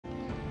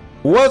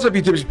What's up,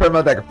 YouTube? It's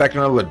Paramount back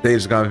to another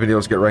Days Gone video.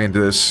 Let's get right into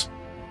this.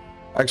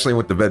 I actually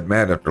went to bed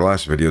mad after the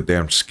last video.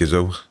 Damn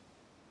schizo.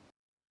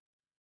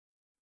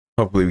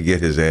 Hopefully we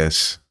get his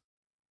ass.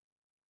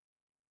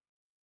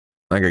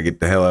 I gotta get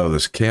the hell out of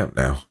this camp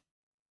now.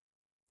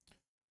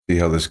 See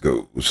how this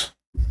goes.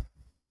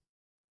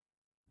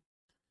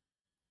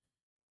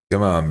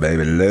 Come on,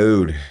 baby,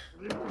 load.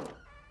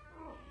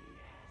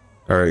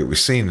 Alright, we've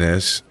seen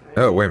this.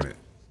 Oh, wait a minute.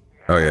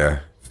 Oh,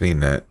 yeah.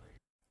 Seen that.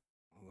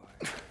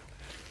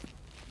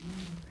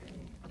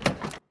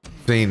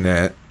 Seen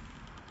that.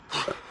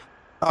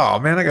 Oh,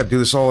 man, I gotta do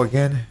this all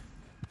again?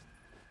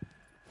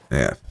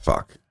 Yeah,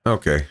 fuck.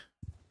 Okay.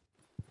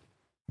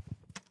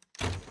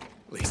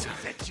 Lisa.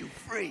 Set you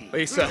free.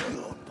 Lisa.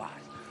 Your body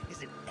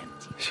isn't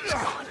empty. She's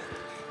gone.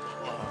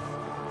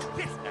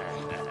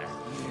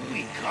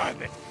 We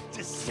carve it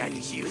to set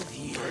you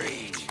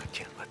free. I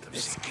can't let them The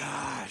see me.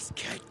 scars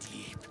cut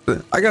deep.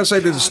 I gotta say,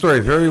 this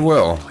story very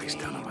well. Place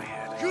down on my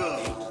head. They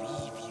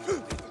leave you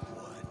with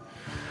one.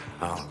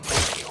 Oh,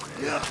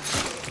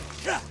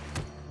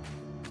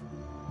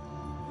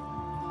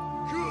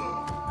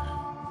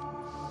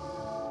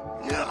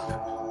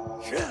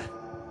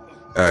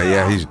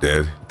 Yeah, he's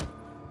dead.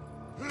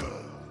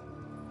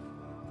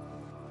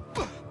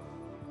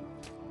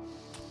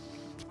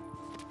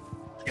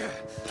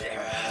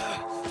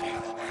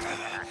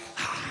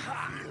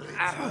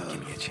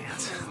 give me a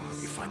chance.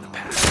 You find the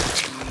path.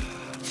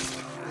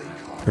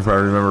 If I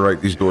remember right,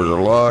 these doors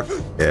are locked.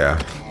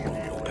 Yeah.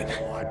 Open.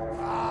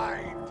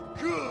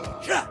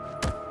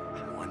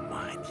 One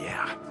mind,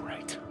 yeah,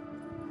 right.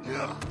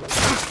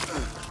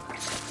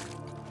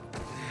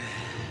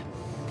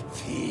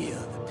 Feel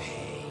the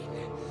pain.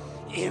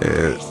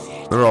 Embrace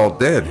it. They're all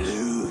dead.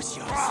 Lose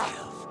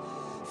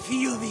yourself.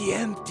 Feel the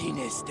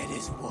emptiness that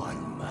is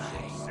one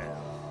mind.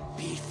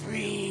 Be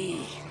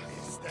free.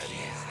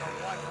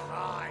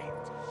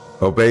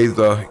 Obey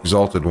the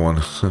exalted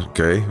one.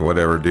 Okay,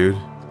 whatever, dude.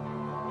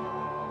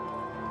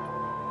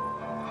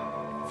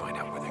 Find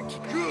out where they're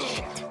keeping this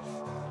shit.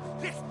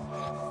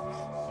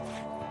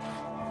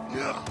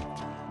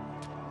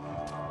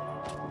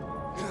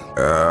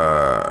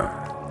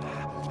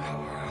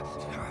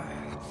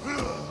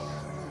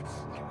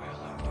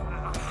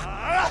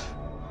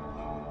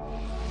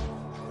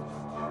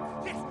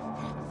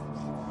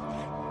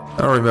 I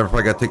don't remember if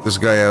I gotta take this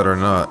guy out or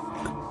not.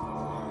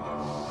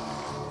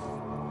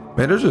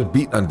 Man, they're just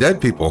beating on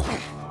dead people.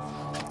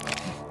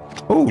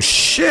 Oh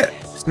shit!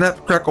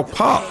 Snap, crackle,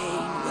 pop. Pain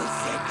will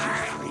set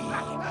you free.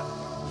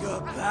 Your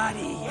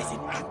body is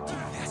an empty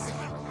vessel.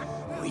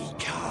 We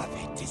carve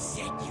it to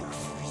set you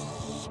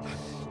free.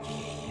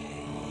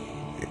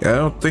 I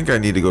don't think I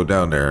need to go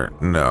down there.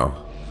 No.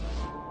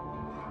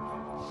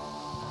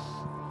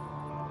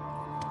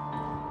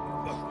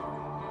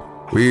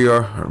 We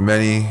are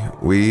many.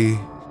 We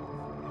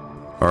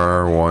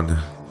are one.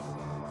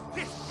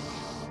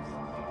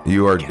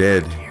 You are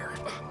dead. Here.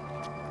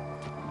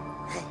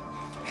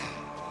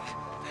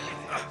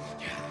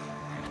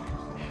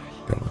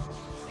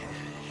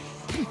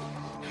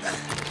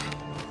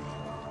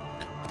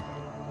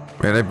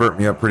 Man, they burnt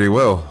me up pretty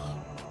well.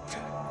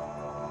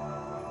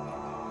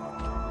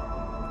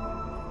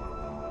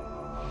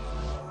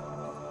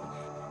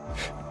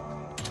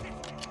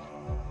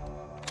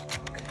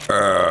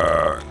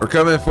 We're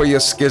coming for you,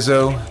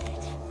 schizo.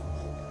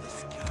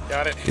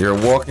 Got it. You're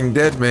a walking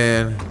dead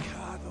man.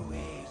 Carve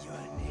away your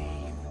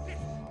name.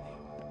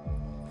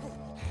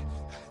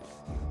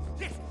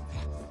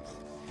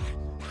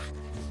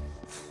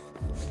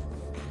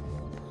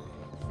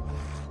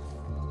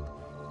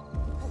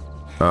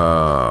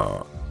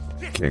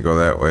 Can't go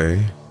that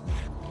way.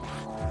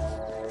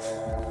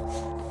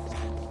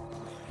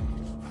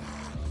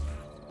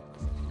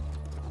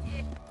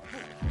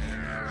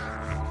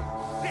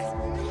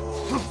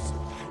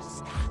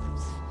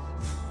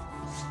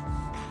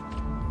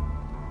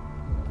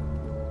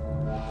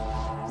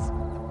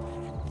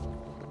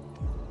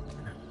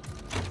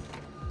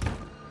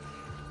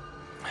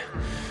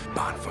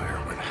 Bonfire.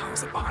 Where the hell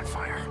is the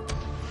bonfire?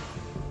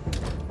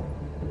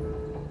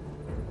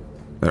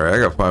 Alright, I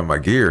gotta find my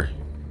gear.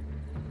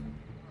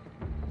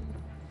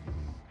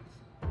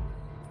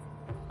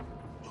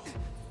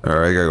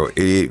 Alright, I gotta go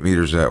 88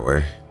 meters that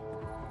way.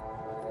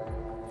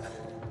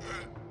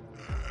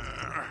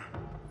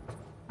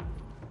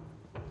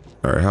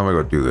 Alright, how am I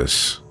gonna do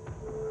this?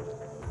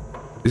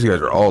 These guys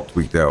are all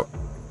tweaked out.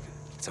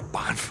 It's a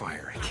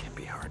bonfire. It can't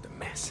be hard to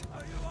miss.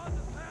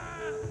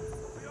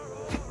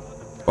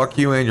 Fuck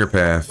you and your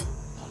path.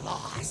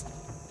 Lost.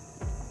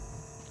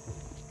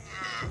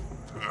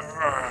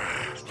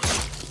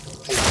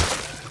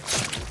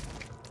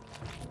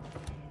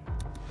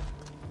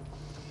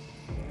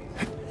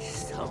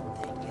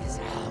 Something is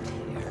out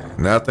here.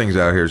 Nothing's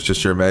out here, it's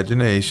just your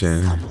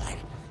imagination. Someone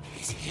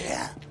is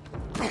here.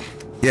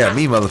 Yeah,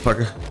 me,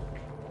 motherfucker.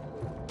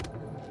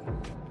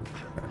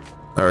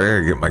 Alright, I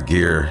gotta get my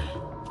gear.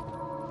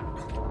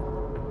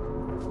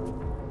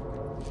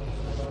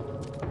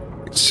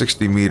 It's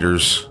 60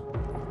 meters.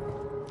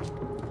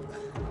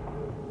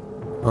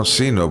 I don't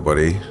see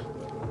nobody.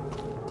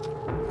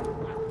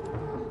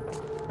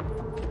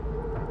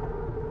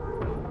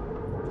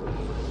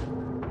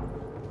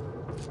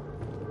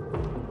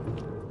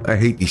 I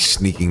hate these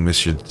sneaking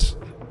missions.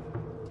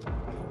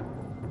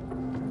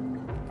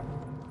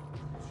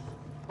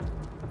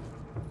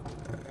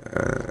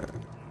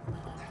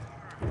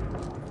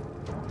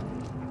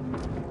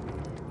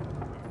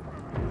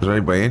 Is there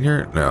anybody in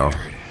here? No.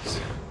 There it is.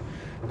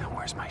 Now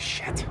where's my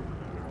shit?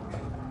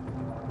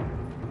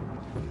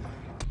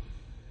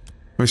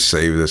 Let me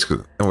save this,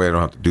 because that way I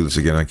don't have to do this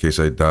again in case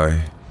I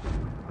die.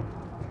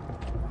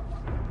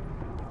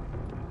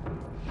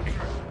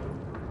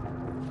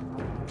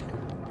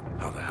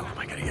 How the hell am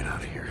I gonna get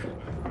out of here?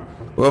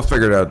 We'll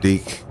figure it out,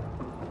 Deke.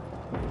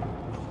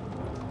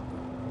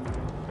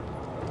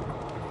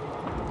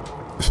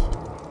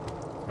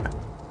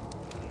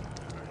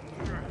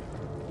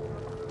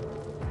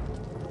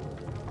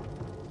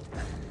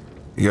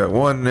 You got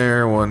one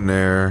there, one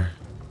there.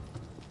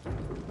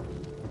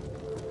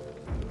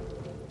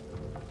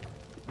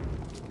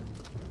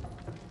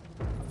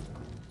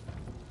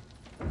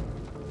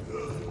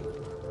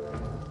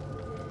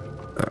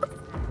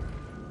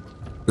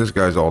 This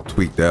guy's all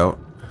tweaked out.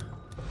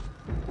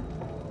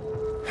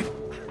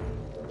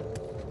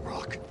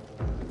 Rock.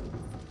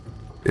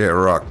 Yeah,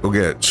 Rock. Go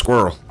get it.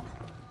 Squirrel.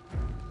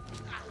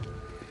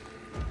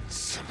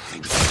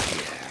 Something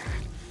here.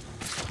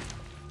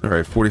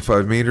 Alright,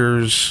 45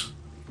 meters.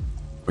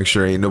 Make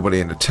sure ain't nobody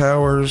in the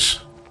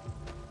towers.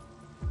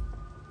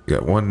 You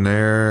got one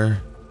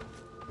there.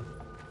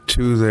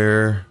 Two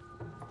there.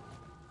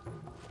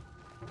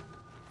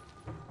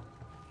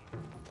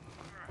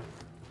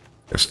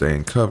 Gotta stay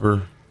in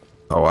cover.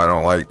 Oh, I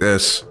don't like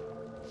this.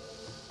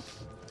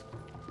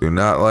 Do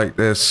not like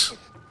this.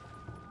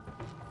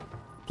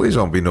 Please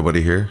don't be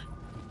nobody here.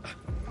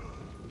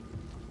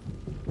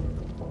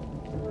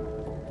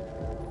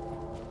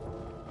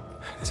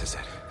 This is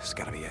it. This has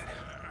gotta be it.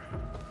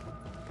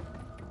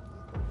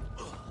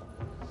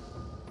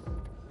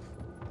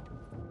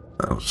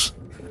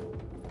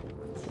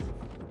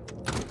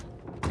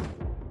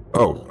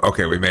 Oh,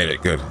 okay, we made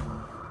it. Good.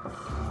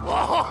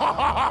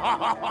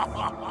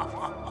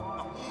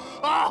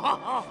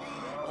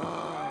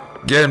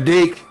 Get him,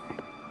 Deke.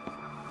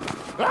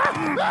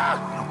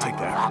 I'll take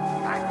that.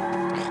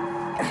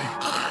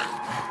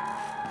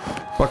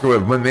 Fucking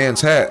with my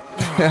man's hat.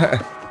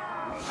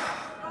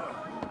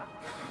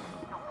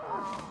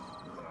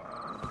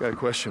 Got a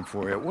question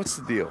for you. What's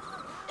the deal?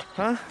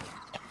 Huh?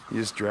 You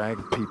just drag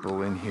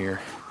people in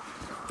here,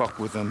 fuck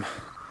with them,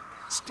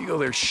 steal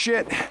their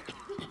shit,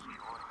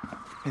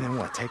 and then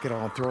what, take it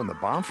all and throw it in the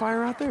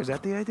bonfire out there? Is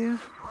that the idea?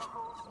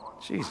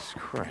 Jesus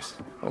Christ.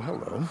 Oh,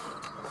 hello.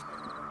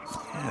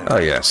 Yeah. Oh,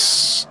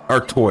 yes. Our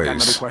Got another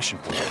toys. question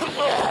for you.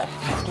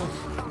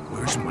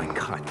 Where's my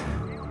cut?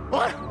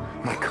 What?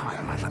 My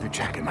cut, my leather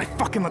jacket, my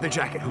fucking leather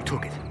jacket. Who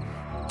took it?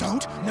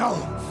 Don't know.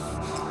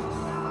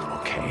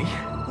 Okay.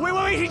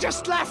 Wait, he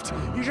just left.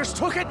 You just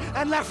took it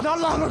and left not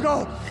long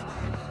ago.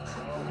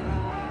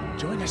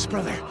 Join us,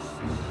 brother.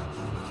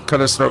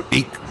 Cut his throat,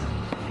 Deke.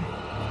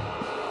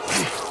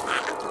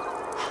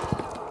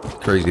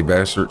 Crazy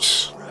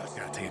bastards.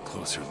 Gotta take a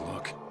closer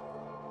look.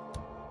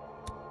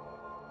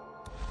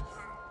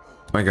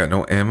 I got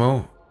no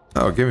ammo.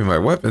 Oh, give me my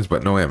weapons,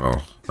 but no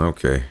ammo.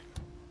 Okay.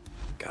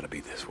 Gotta be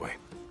this way.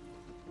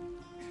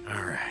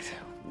 Alright,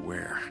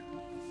 where?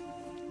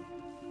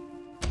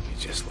 You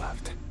just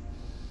left.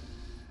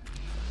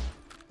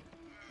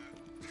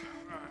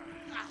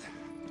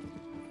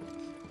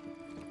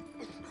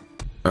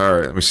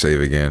 Alright, let me save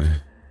again.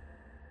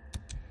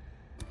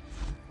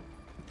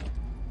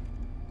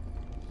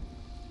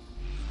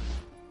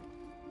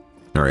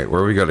 Alright,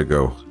 where we gotta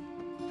go?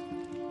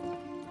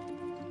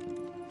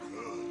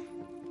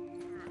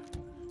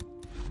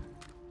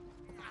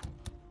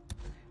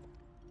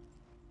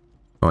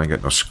 Oh, I ain't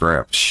got no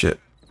scrap. Shit.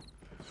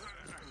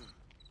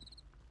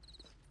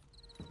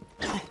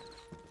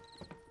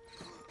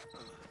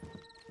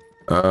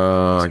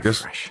 I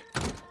guess... Fresh.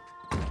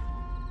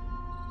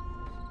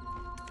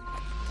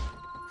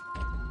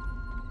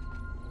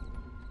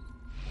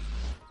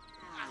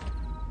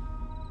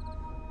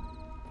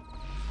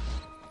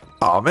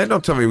 Oh man,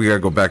 don't tell me we gotta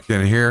go back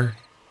in here.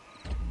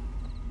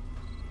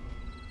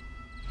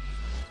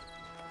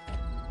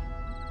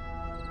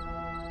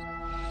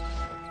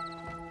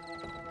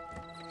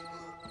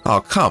 Oh,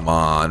 come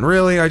on.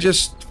 Really? I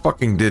just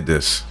fucking did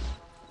this.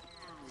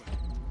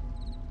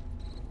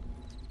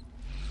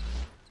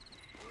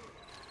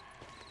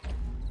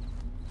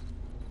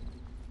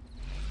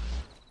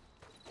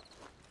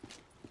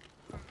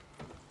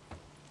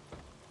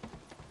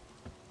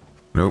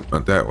 Nope,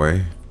 not that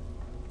way.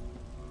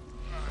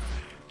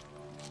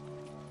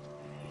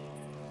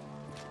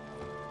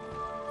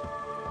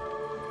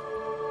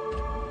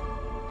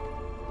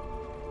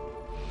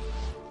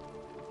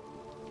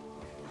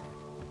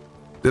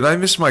 Did I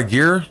miss my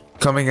gear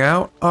coming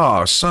out?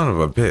 Oh, son of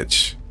a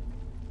bitch.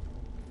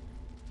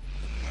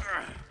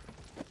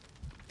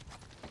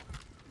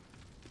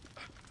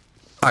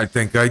 I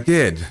think I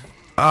did.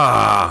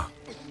 Ah.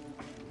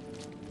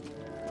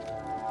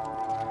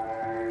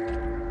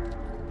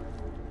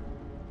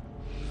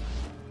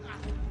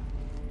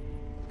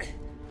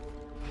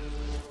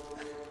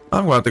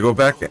 I'm going to have to go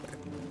back.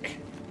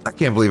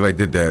 can't believe I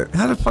did that.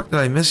 How the fuck did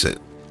I miss it?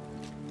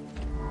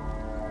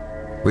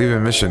 Leave a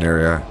mission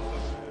area.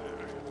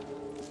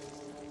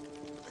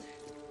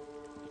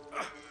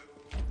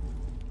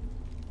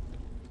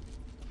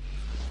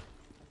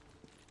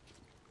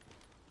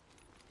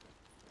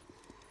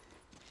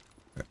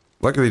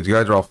 Luckily, these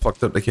guys are all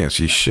fucked up. They can't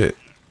see shit.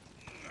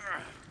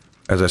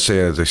 As I say,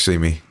 as they see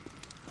me.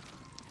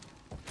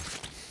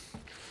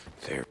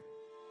 There.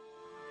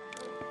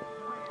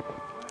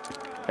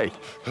 Hey,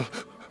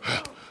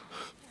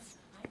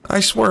 I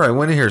swear I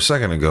went in here a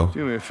second ago.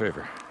 do me a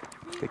favor.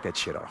 Take that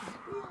shit off.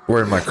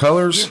 Wearing my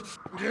colors.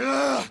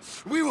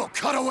 We will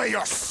cut away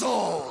your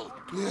soul.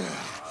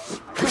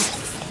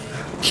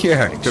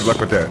 Yeah, good luck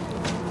with that.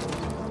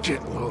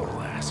 Shit, little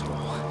asshole.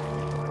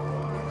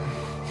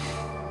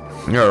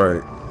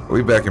 Alright,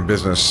 we back in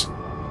business.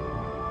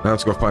 Now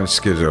let's go find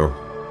Schizo.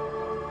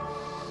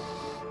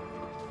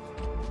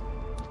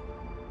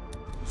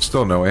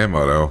 Still no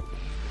ammo though.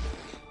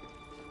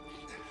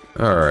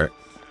 Alright.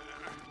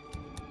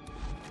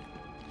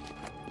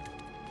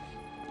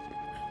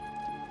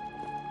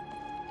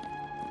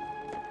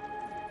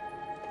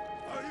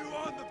 Are you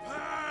on the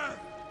path?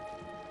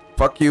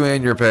 Fuck you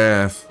and your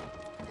path.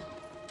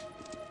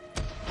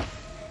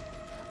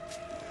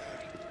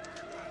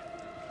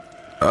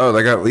 Oh,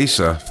 they got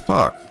Lisa.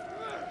 Fuck.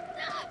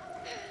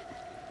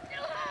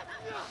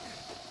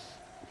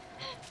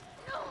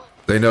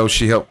 They know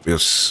she helped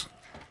us.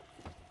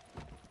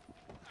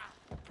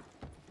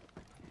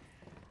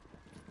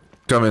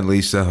 Come in,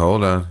 Lisa.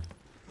 Hold on.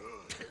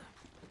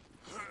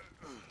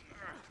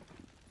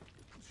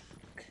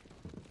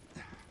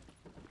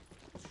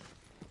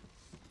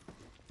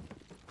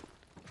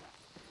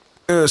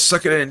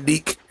 Suck it in,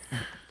 Deacon.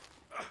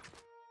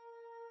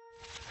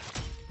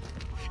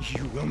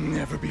 You will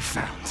never be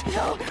found.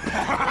 No.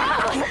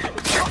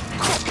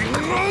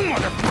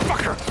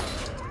 Motherfucker!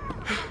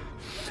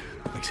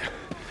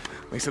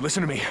 Lisa,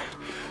 listen to me.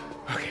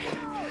 Okay,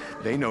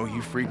 they know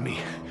you freed me.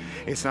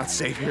 It's not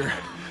safe here,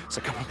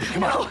 so come with me.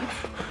 Come on.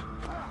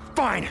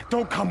 Fine,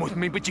 don't come with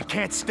me, but you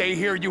can't stay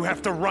here. You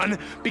have to run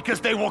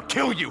because they will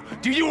kill you.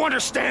 Do you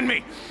understand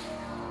me?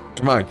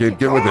 Come on, kid,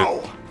 get with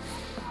it.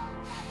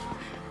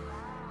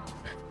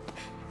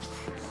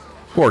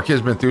 Poor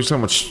kid's been through so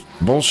much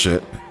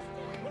bullshit.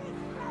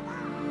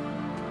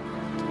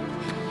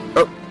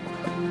 Oh,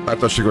 I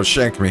thought she was gonna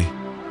shank me.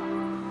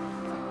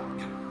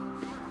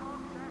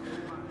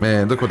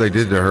 Man, look what they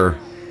did to her.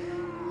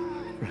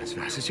 Run as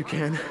fast as you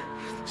can.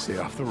 Stay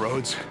off the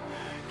roads.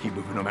 Keep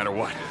moving no matter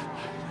what.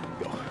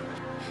 Go.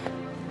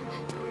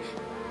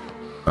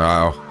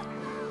 Wow.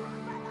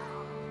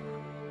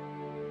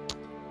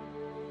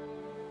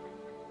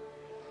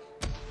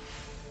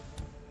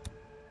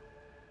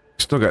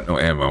 Still got no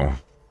ammo.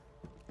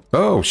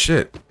 Oh,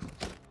 shit.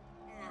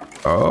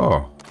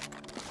 Oh.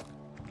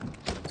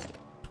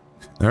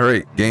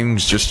 Alright,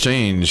 game's just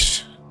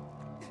changed.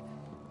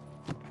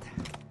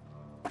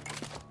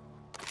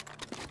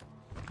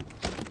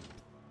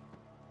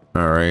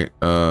 Alright,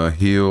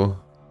 heal.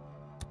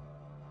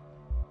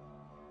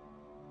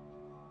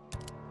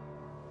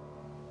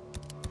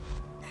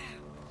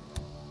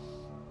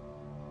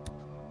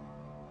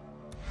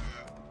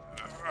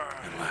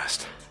 At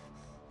last.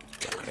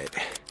 Got it.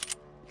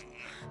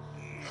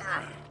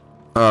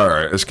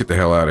 Alright, let's get the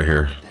hell out of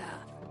here.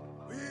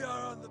 We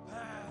are on the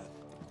path.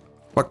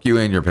 Fuck you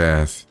and your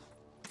path.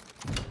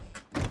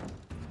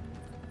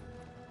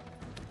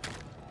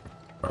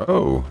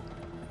 Oh.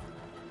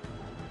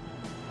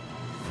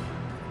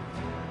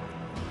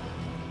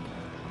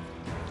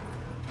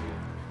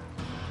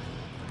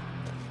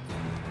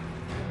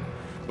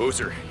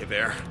 Boozer, you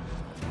there?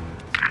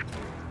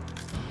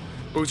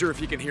 Boozer,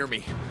 if you can hear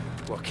me.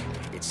 Look,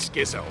 it's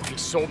Schizo. He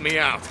sold me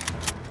out.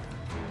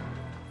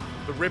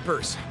 The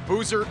Rippers.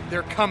 Boozer,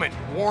 they're coming.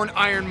 Warn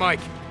Iron Mike.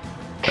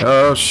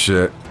 Oh,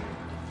 shit.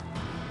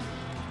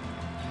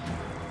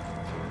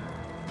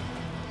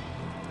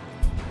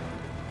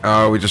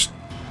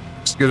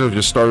 Schizo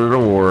just started a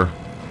war.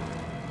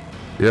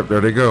 Yep,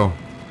 there they go.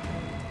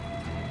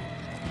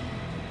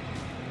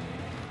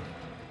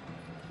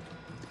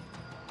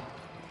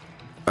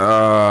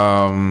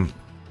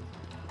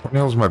 What the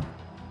hell's my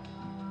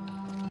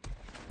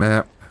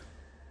map?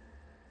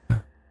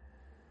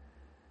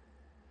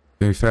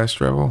 Any fast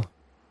travel?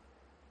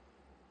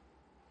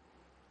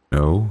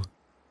 No.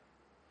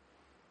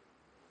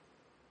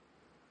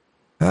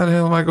 How the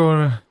hell am I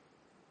going to...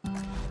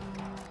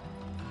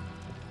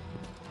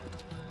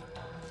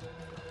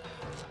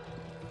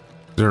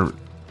 There, I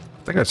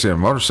think I see a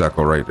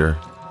motorcycle right there.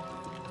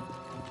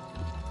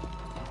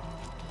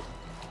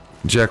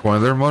 Jack one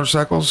of their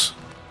motorcycles?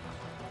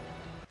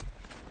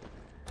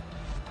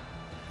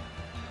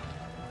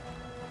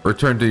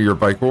 Return to your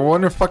bike. Well, where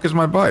the fuck is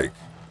my bike?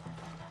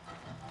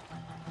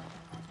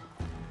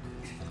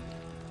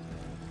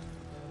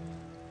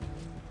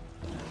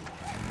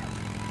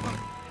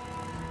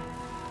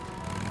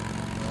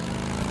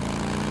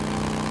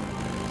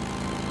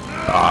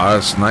 Ah,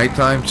 it's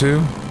nighttime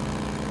too?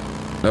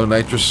 No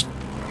nitrous.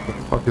 What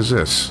the fuck is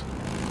this?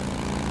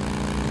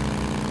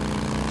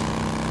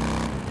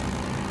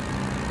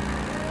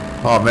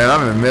 Oh man,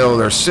 I'm in the middle of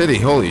their city.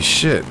 Holy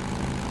shit.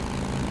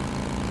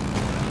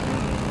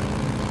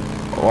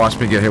 Watch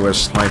me get hit with a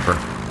sniper.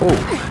 Oh.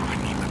 I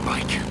need my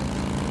bike.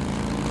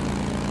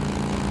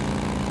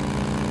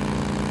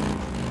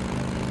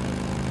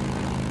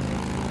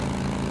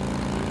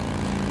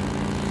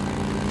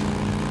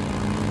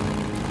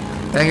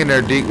 Hang in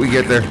there, Deke. We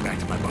get there. Get back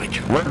to my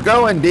bike. We're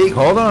going, Deke.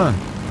 Hold on.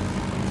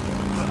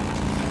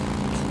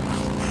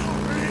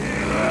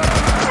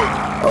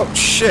 Oh,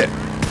 shit.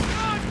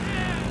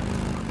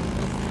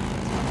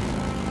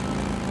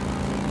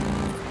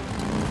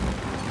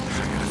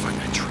 I gotta find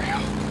that trail.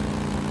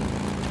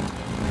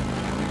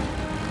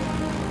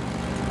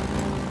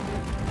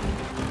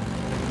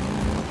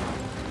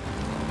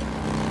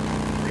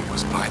 It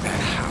was by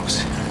that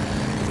house.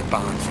 The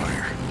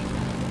bonfire.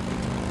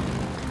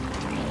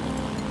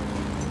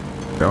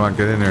 Come on,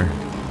 get in there.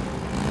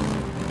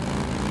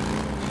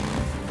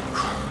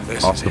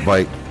 This Off is the it.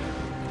 bike.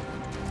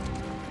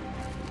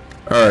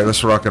 Alright,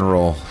 let's rock and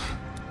roll.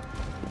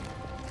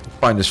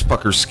 Find this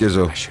fucker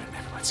Schizo. I shouldn't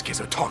have let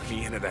Schizo talk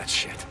me into that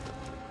shit.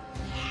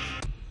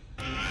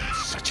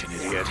 Such an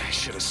idiot. I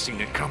should have seen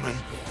it coming.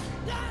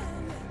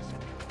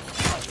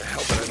 How the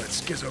hell did I let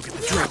Schizo get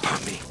the drop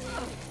on me?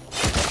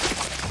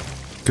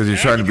 Because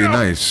he's trying to be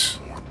nice.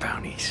 More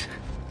bounties.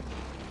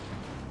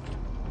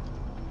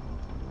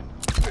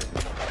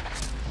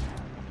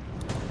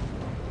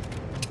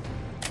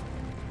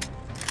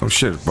 Oh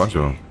shit, a bunch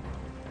of them.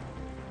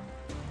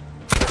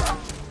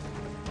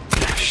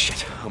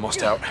 Shit,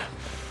 almost out.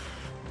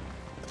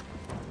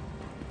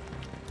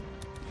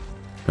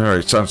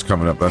 Alright, sun's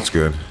coming up. That's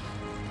good.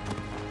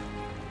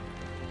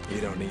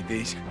 You don't need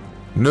these?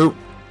 Nope.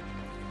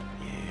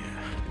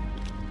 Yeah.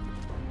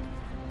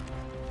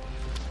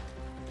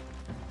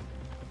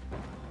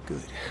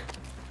 Good.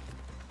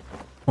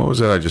 What was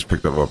that I just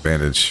picked up? A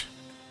bandage.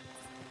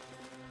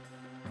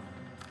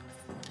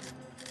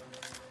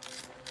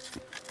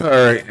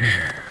 Alright.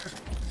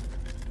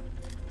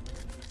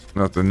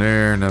 Nothing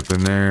there,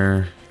 nothing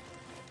there.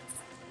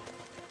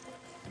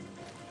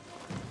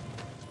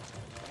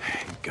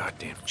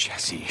 Goddamn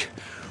Jesse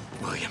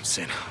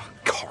Williamson.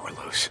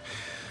 Carlos.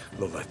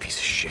 Low-life piece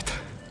of shit.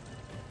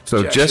 So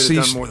Should've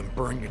Jesse's... done more than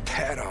burn your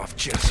tat off,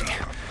 Jesse.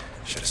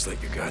 Should've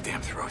slit your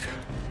goddamn throat.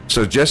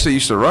 So Jesse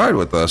used to ride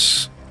with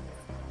us.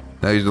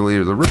 Now he's the leader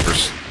of the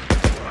Rippers.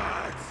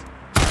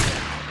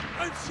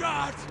 I'm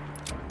shot!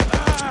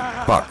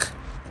 Fuck.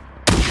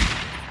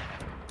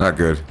 Not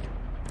good.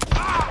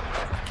 Come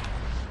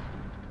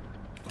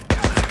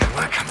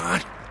on, come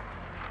on.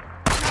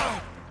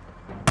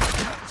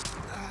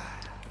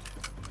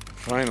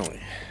 Finally.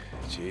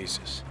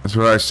 Jesus. That's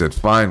what I said.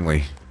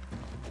 Finally.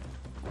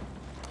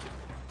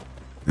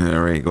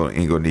 Alright,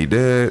 ain't gonna need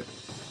that.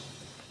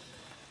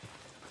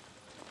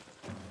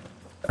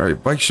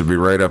 Alright, bike should be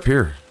right up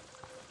here.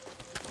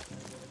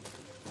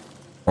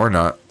 Or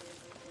not.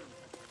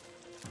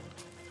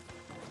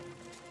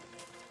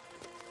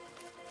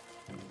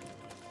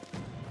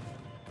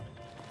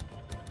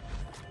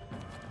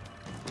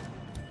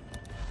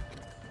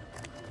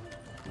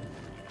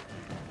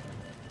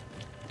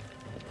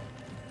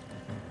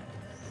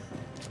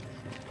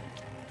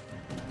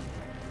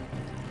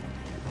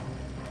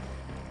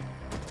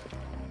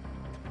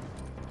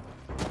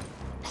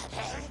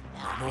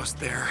 Almost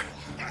there.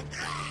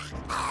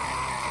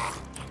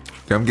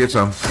 Come get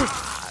some.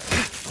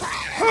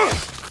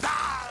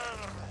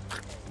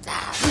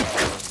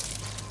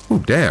 Ooh,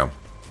 damn.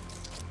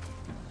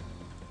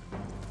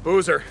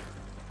 Boozer.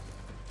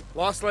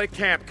 Lost Lake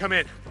Camp, come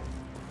in.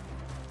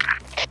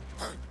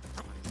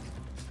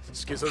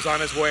 Schizo's on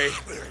his way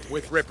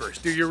with Rippers.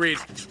 Do you read?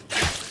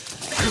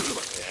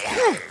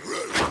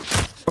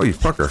 Oh, you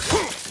fucker.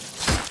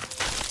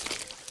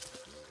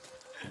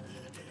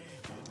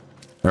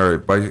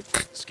 Alright, bike.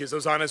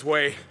 Schizo's on his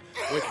way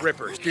with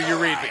Rippers. Do you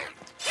read me?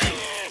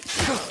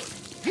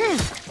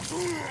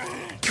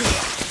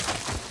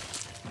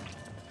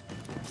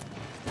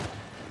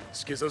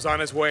 Schizo's on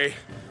his way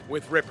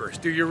with Rippers.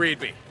 Do you read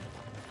me?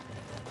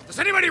 Does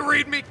anybody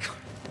read me?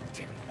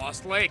 Damn,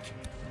 Lost Lake.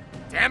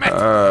 Damn it!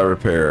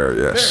 Repair,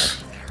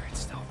 yes. There, it's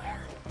still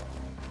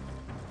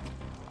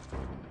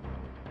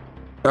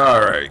there.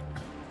 Alright.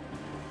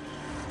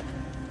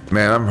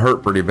 Man, I'm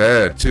hurt pretty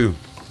bad, too.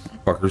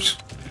 Fuckers.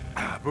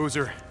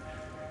 Boozer,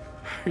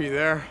 are you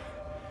there?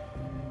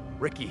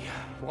 Ricky,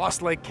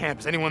 Lost Lake Camp.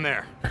 Is anyone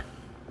there?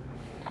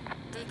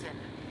 Deacon.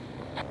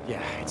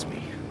 Yeah, it's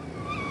me.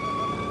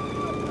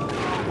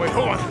 Wait,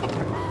 hold on.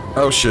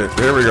 Oh shit,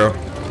 there we go.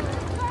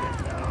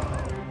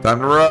 Time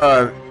to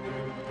ride.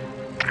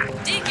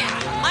 Deacon,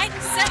 Mike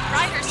sent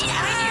riders to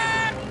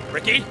find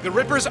Ricky, the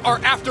Rippers are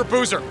after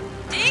Boozer. you.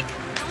 Deke?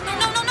 No.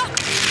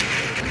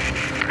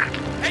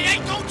 Hey,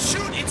 don't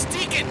shoot! It's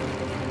Deacon!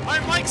 My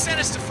Mike sent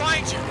us to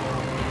find you.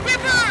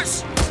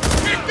 Rippers!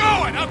 Keep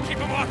going! I'll keep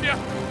them off you.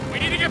 We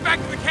need to get back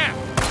to the camp.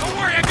 Don't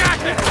worry, I got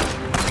this.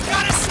 We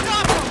gotta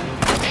stop them!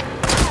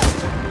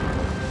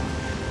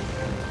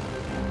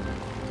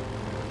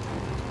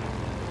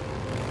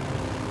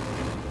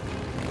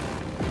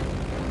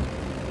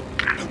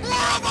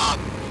 More of them!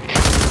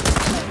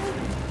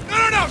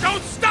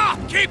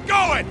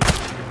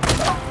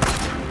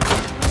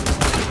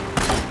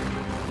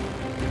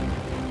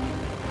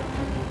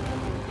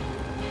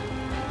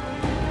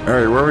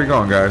 Alright, where are we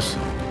going, guys?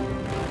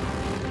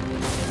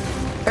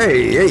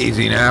 Hey,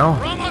 easy now.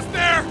 We're almost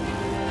there!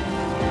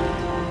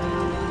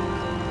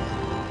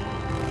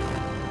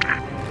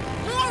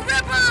 More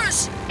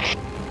rippers!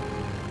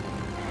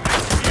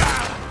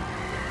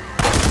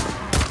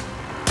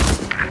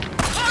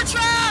 Car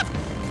trap!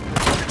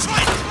 You're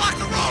trying to block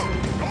the road!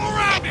 Go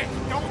around it!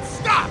 Don't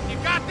stop! You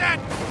got that?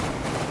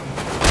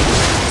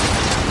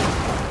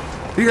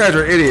 You guys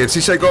are idiots.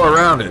 He said go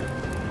around it.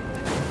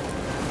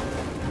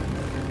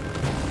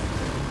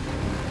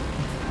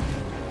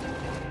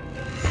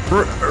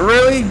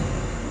 Really?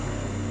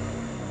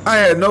 I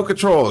had no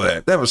control of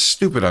that. That was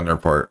stupid on their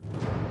part.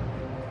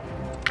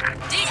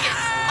 Deacon,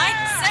 Mike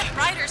sent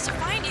riders to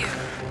find you.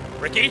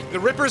 Ricky, the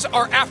Rippers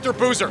are after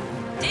Boozer.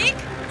 Deke?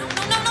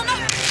 No.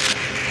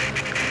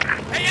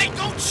 Hey,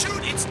 don't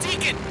shoot! It's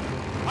Deacon!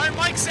 Our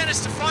Mike sent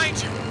us to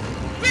find you.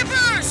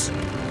 Rippers!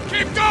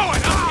 Keep going!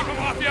 I'll keep him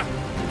off you!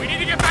 We need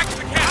to get back to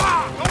the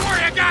camp! Don't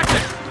worry, I got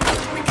this!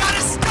 We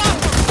gotta stop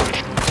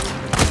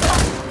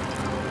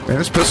them! Man,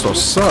 this pistol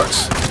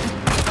sucks.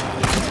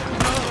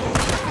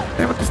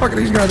 Man, what the fuck are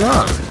these guys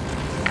on?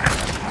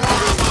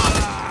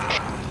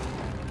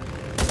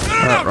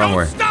 No, wrong don't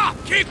way. stop!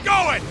 Keep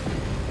going!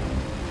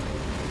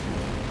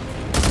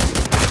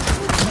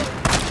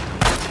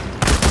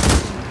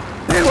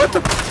 Man, what the?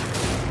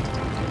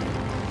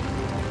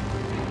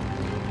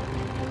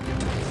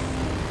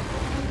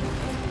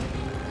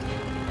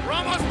 We're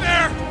almost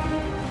there!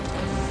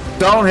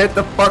 Don't hit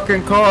the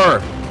fucking car.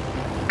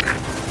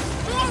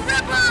 More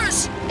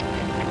rippers!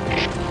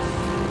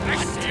 I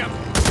see him!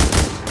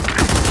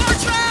 Car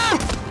trap!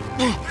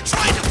 They're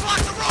trying to block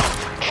the road!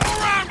 Go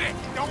around it!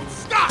 Don't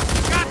stop!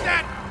 You got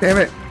that? Damn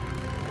it.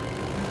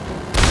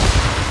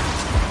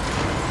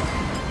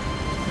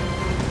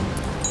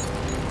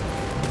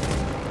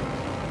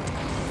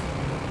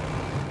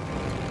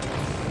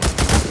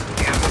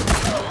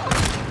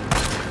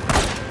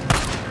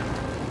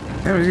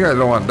 Damn, you guys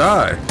don't want to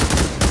die.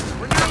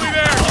 We're nearly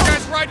there! You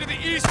guys ride to the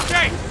east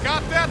gate!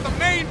 Got that? The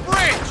main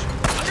bridge!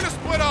 I'm gonna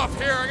split off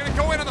here. I'm gonna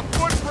go in on the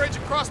footbridge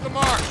across the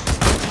marsh.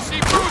 You see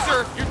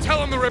Boozer, you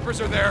tell him the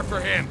Rippers are there for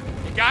him.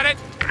 You got it?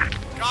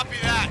 Copy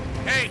that.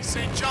 Hey,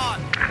 St.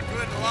 John,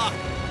 good luck.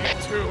 You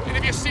too. And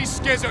if you see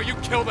Skizzo, you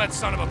kill that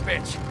son of a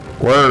bitch.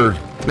 Word.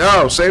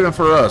 No, save them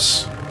for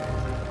us.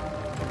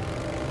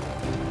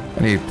 I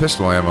need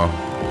pistol ammo.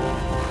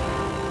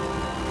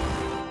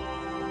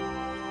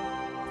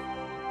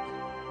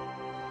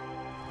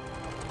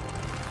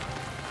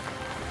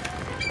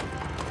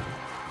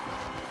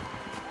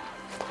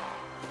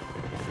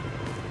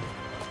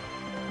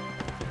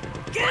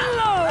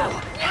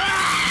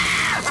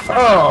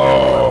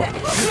 Oh!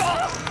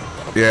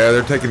 Yeah,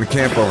 they're taking the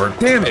camp over.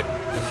 Damn it!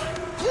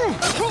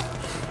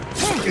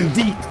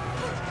 Deep.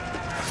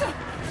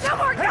 No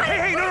more guns!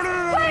 Hey,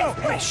 no.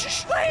 Please, Hey,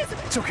 shh. please!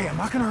 It's okay, I'm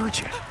not gonna hurt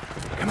you.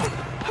 Come on,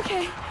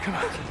 Okay. come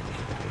on.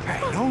 Hey,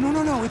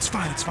 no, it's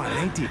fine. It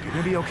ain't deep. You're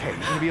gonna be okay.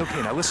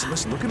 Now listen,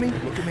 look at me.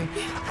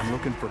 I'm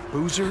looking for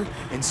Boozer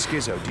and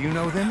Skizzo. Do you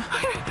know them?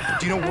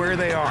 Do you know where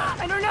they are?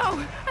 I don't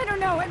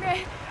know. I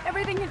mean,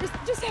 everything had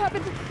just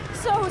happened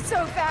so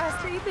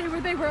fast.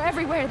 They were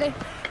everywhere.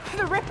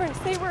 The Rippers,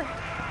 they were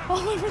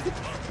all over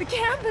the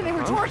camp, and they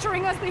were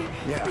torturing us.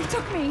 They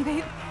took me.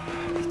 They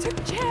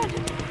took Chad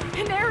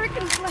and Eric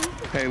and Glenn.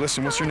 Hey,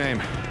 listen, what's your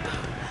name?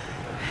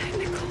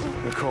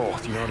 Nicole. Nicole.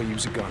 Do you know how to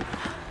use a gun?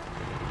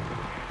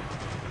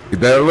 You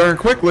better learn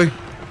quickly.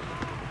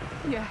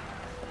 Yeah.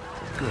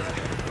 Good.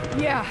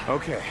 Yeah.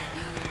 Okay.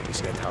 You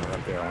see that tower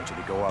up there? I want you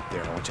to go up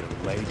there. I want you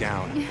to lay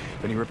down.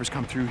 If any Rippers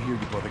come through here,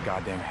 you blow the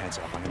goddamn heads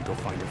off. I'm gonna go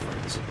find your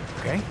friends.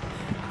 Okay?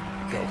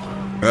 Go.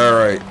 All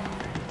right.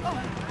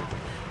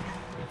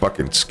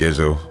 Fucking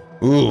Skizzo.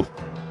 Ooh.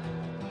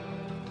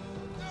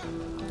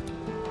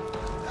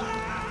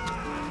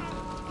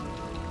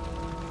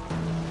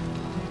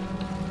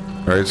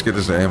 All right, let's get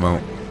this ammo.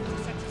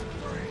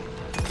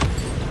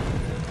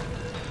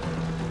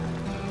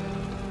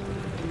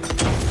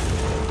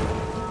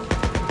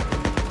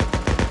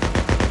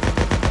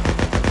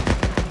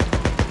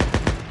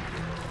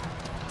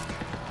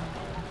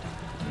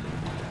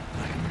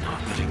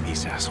 Not letting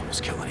these assholes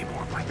kill any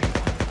more of my people.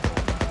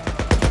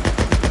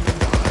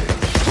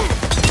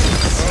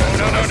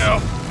 No.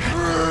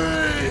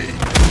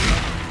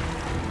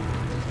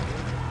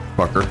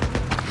 Fucker.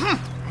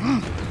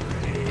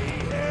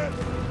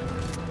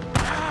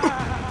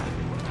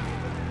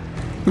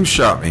 Who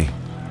shot me?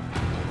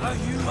 Are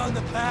you on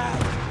the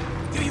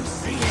path? Do you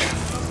see it?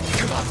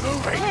 Come on,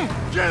 moving!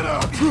 Get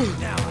up!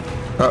 Now,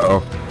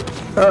 Uh-oh.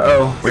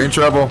 Uh-oh. We in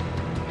trouble.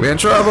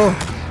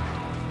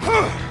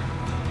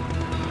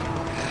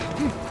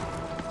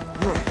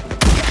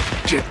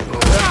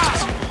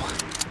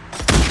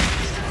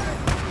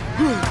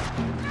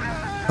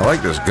 I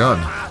like this gun.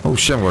 Oh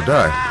shit, I'm gonna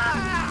die.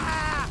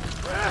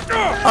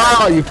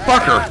 Oh, you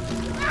fucker!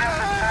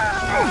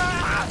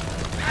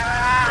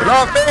 Get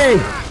off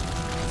me!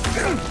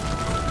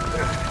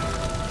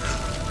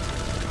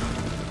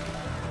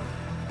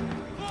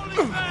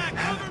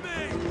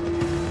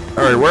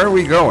 Alright, where are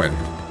we going?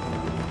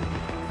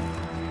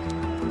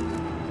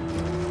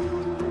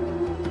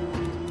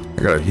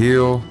 I gotta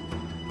heal.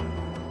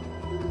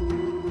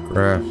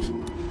 Craft.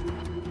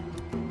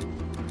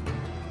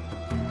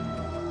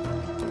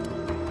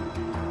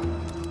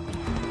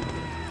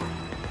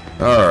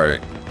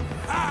 Alright.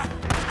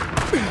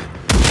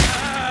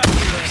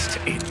 Rest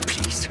in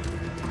peace.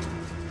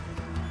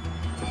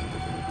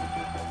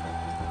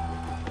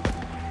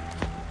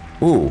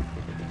 Ooh.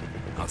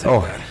 I'll take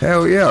Oh, that.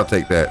 hell yeah, I'll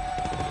take that.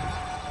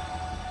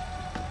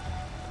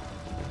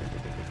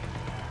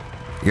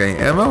 You got any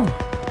ammo?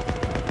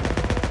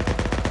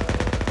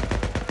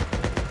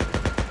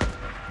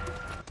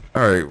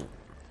 Alright.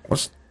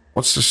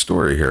 What's the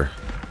story here?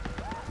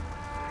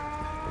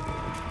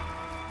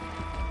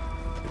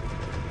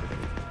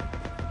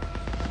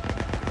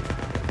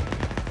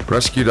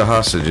 Rescue the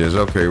hostages.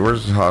 Okay,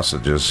 where's the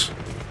hostages?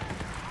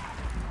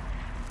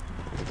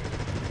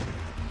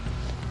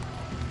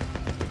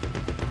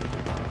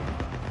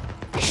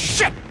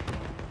 Shit!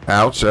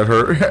 Ouch, that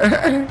hurt.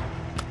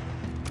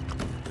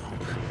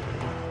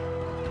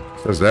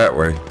 Says that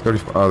way.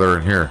 35. Oh, they're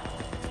in here.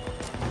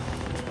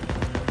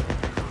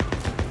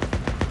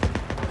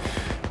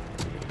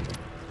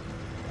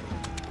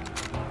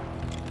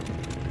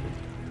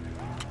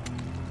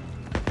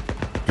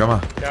 Come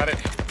on. Got it.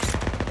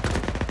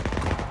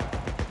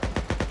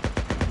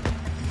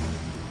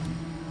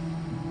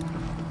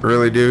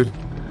 Really, dude?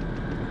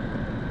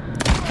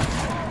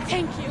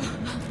 Thank you.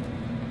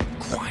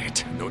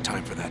 Quiet. No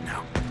time for that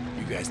now.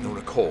 You guys know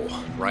Nicole,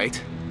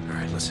 right? All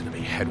right, listen to me.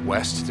 Head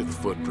west to the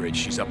footbridge.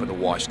 She's up in the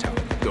watchtower.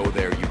 Go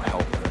there, you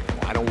help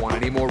her. I don't want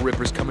any more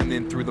rippers coming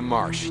in through the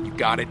marsh. You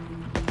got it?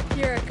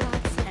 You're a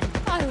godsend.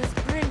 I was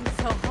praying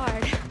so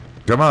hard.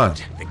 Come on.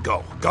 Then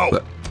go. Go!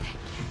 Let-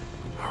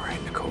 All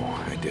right, Nicole.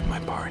 I did my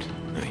part.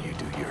 Now you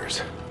do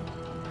yours.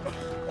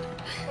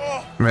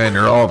 Man,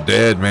 you're all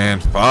dead, man.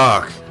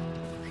 Fuck.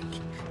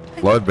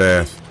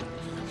 Bloodbath.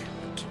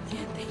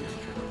 Thank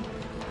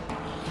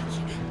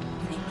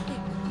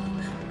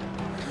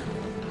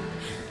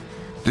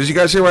you. Did you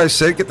guys hear what I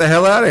said? Get the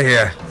hell out of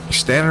here. You're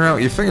standing around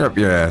with your finger up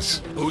your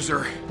ass.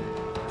 Boozer.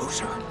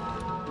 Boozer.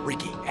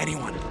 Ricky.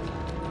 Anyone.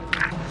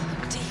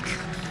 Deke,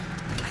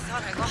 I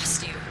thought I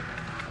lost you.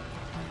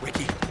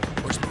 Ricky.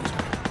 Where's Boozer?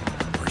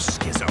 Where's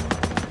Skizzo?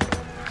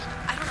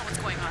 I don't know what's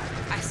going on.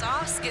 I saw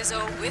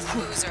Skizzo with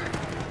Boozer.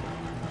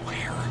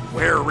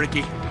 Where,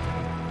 Ricky?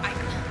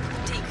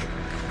 Deke,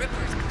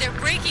 Rippers, they're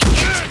breaking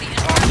into the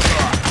environment.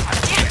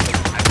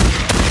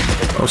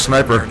 Damn Oh,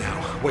 sniper. There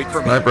now. Wait for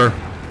me. Sniper.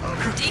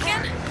 it.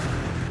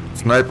 Deacon?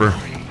 Sniper.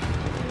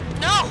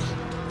 No!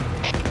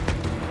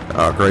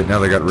 Oh, great. Now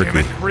they got Damn Ricky.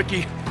 it,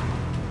 Ricky.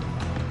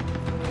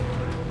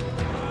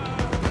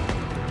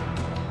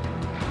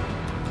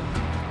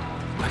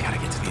 I gotta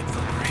get to the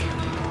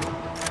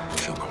infirmary.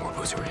 She'll know where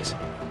Boozer is.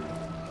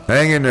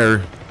 Hang in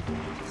there.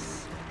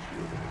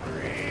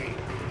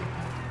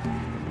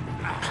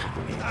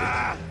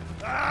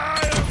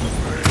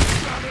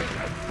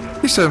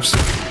 He said,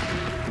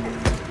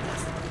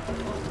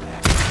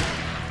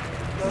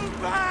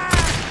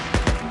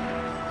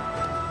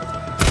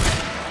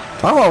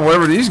 I'm on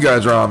whatever these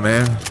guys are on,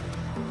 man.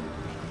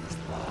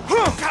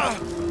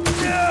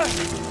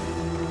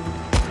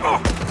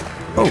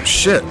 Oh,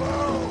 shit.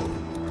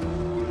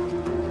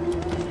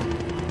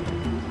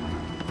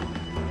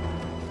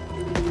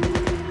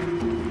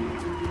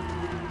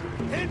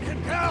 Pin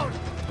him down!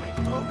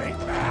 Moving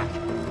back!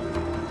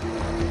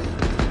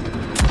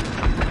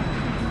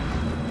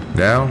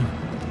 Down.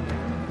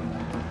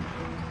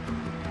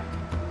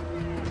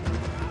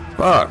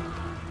 Fuck.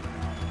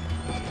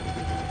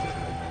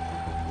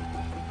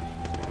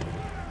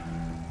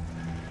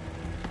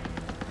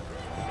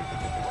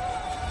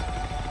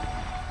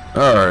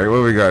 Alright, what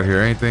do we got here?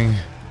 Anything?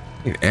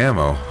 Need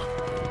ammo.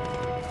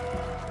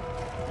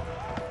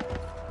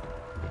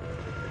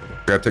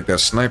 Gotta take that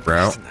sniper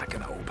out. It's not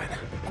gonna open.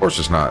 Of course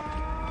it's not.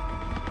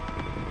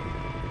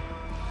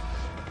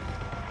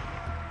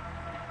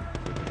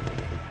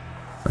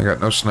 I got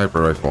no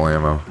sniper rifle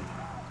ammo.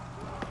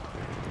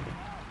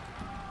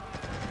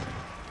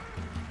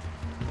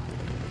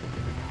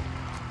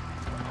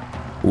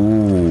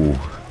 Ooh.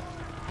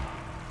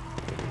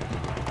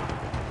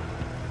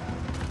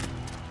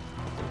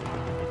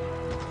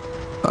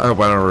 I hope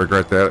I don't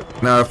regret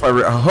that. Now, if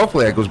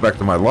hopefully that goes back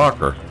to my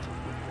locker.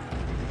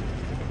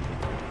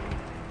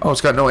 Oh,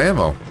 it's got no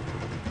ammo.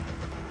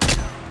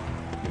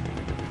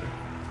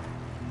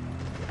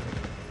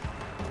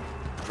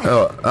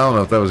 Oh, I don't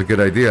know if that was a good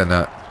idea or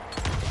not.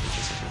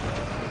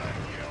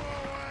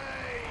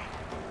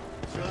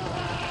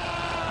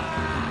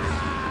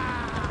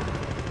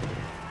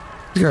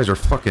 These guys are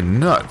fucking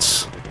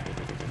nuts.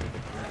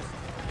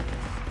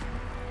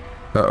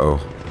 Uh-oh.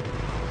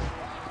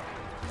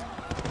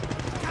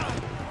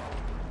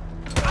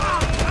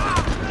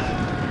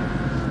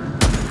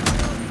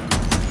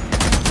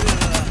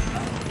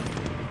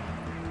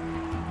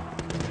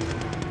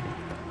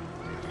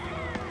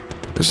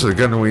 This is the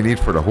gun we need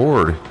for the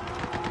horde.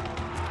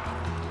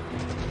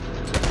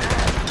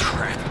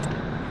 Crap.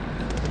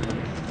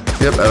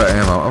 Yep, out of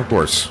ammo, of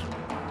course.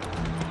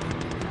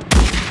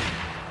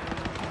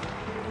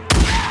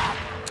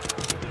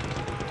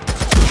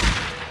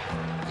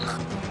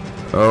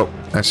 Oh,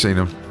 I seen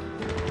him.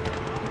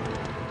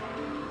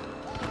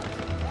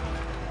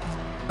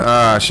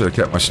 Ah, I should have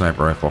kept my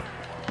sniper rifle.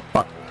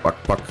 Fuck, fuck,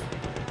 fuck.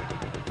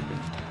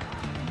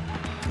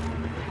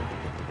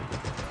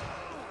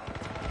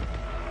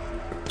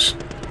 Oops.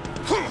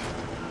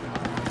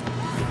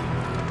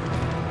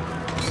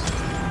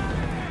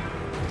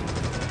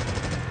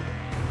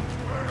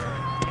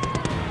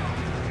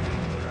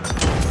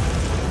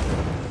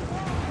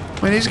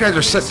 Man, these guys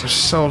are setting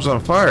themselves on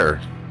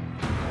fire.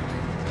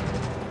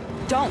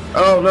 Don't.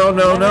 Oh, no,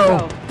 no, Let her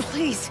no. go.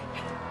 Please,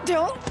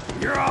 don't.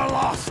 You're all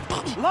lost.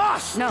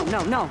 Lost! No,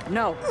 no, no,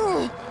 no.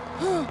 Put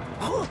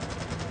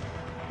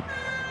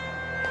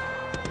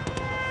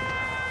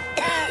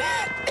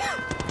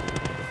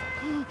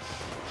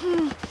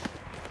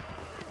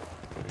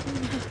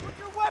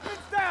your weapons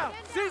down!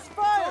 Cease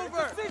fire! It's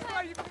over! Cease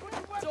fire! You can put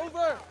your weapons. It's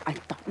over! I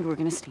thought we were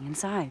gonna stay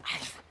inside.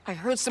 I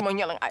heard someone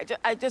yelling.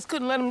 I just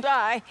couldn't let him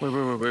die.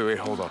 Wait.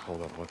 Hold up.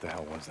 What the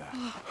hell was that?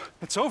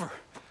 It's over.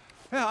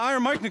 Yeah,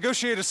 Iron Mike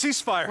negotiated a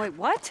ceasefire. Wait,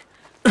 what?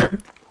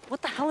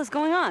 What the hell is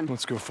going on?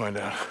 Let's go find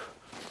out.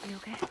 You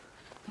okay?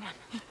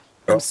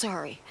 I'm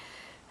sorry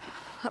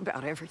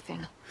about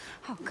everything.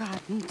 Oh God,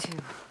 me too.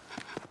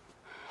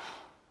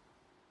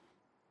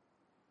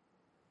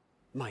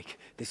 Mike,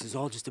 this is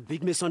all just a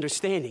big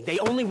misunderstanding. They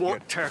only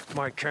want... Attacked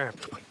my camp.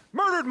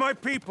 Murdered my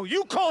people.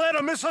 You call that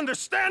a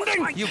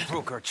misunderstanding? You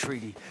broke our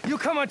treaty. You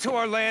come onto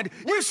our land.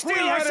 You steal We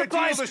our had a deal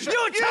supplies. to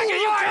You attack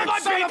it. You kill my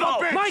son of a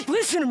people. bitch! Mike,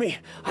 listen to me.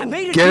 I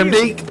made a Get him,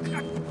 deal.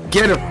 Deke.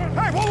 Get him.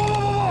 Hey, whoa!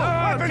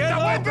 Weapons, get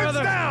low, weapons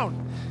brother.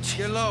 down!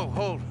 Get low.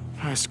 Hold.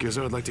 All right,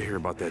 Skizzo, I'd like to hear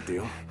about that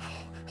deal.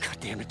 God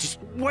damn it, just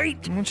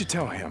wait. Why don't you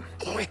tell him?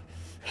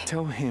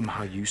 Tell him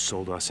how you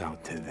sold us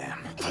out to them.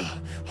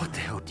 What the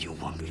hell do you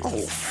want me to Oh,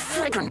 do?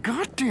 friggin'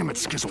 goddamn it,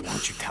 Skizzo, why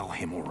don't you tell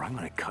him or I'm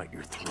gonna cut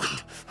your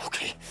throat.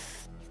 Okay.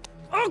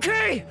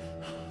 Okay!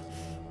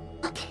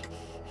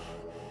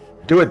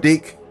 Do it,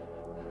 Deke.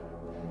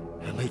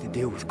 I made a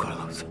deal with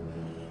Carlos.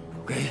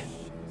 Okay?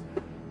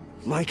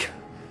 Mike.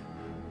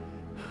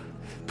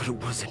 But it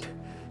wasn't.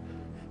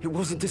 It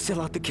wasn't to sell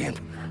out the camp.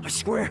 I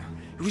swear.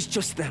 It was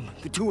just them.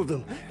 The two of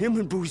them. Him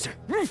and Boozer.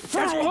 That's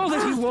all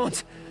that he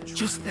wants.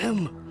 Just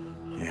them.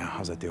 Yeah,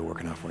 how's that deal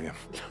working out for you?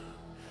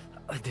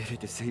 I did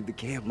it to save the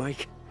camp,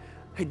 Mike.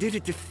 I did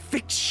it to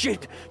fix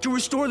shit. To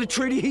restore the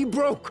treaty he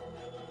broke.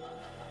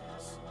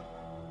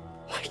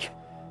 Mike.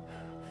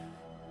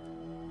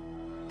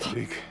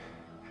 Deke.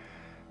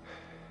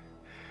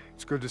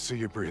 It's good to see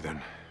you breathing.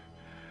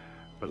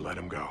 But let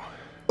him go.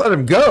 Let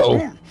him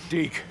go.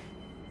 Deke.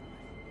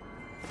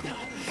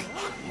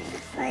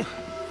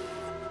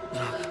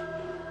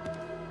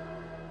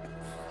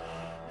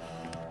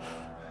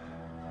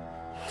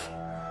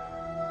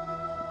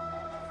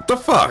 What the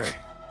fuck?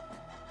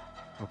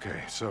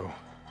 Okay, so...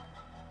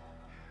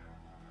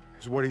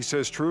 is what he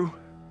says true?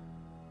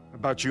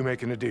 About you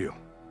making a deal?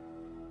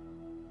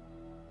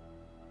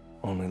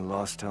 Only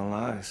lost tell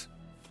lies.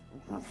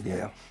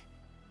 Yeah,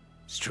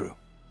 it's true.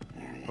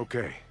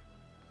 Okay.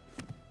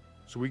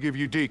 So we give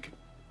you Deke.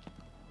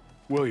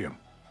 William.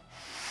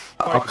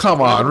 Oh,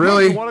 come on,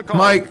 really?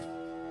 Mike?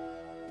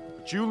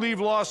 But you leave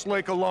Lost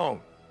Lake alone.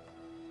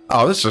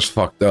 Oh, this is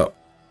fucked up.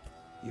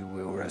 You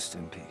will rest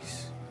in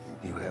peace.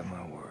 You have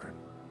my word.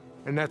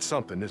 And that's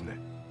something, isn't it?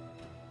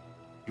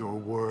 Your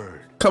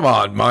word. Come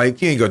on,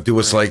 Mike. You ain't gonna do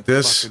us like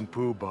this. Fucking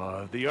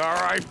Pooh-Bah, the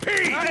R.I.P.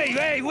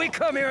 Hey, we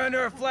come here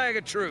under a flag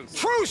of truce.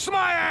 Truce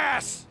my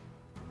ass!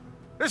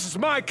 This is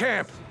my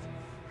camp.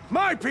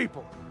 My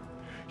people.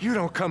 You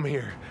don't come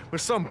here with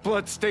some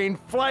blood-stained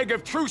flag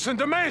of truce and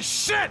demand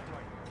shit!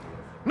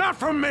 Not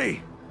from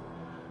me!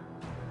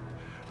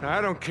 Now,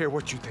 I don't care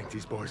what you think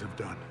these boys have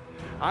done.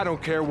 I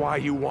don't care why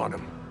you want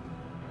them.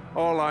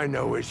 All I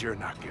know is you're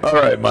not getting. All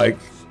right, Mike.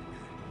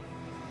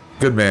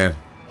 Good man.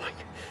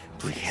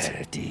 We had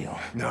a deal.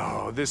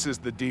 No, this is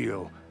the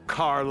deal,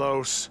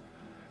 Carlos.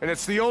 And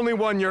it's the only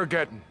one you're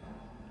getting.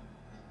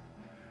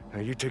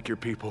 Now you take your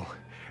people,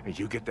 and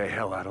you get the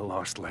hell out of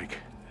Lost Lake.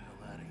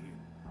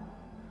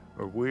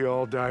 Or we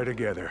all die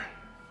together.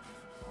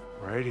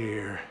 Right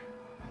here.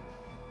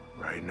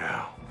 Right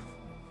now.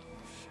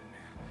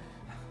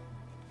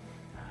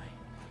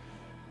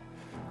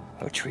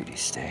 Our treaty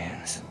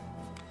stands.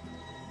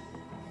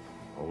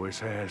 Always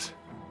has.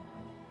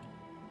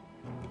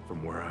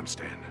 From where I'm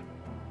standing.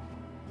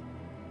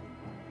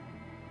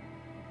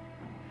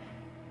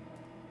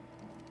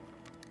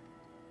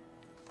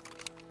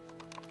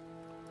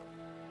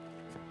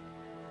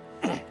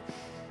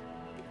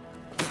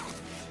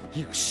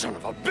 You son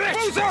of a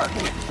bitch!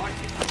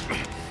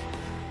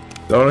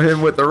 Don't hit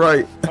him with the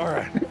right. All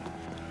right.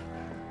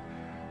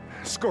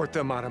 Escort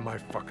them out of my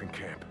fucking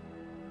camp.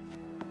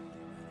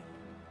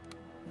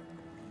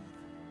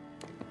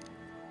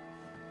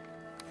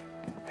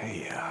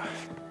 Hey,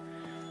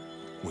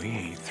 we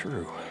ain't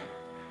through.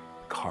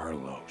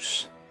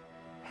 Carlos.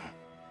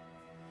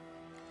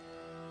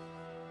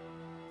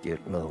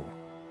 Get low,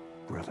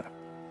 brother.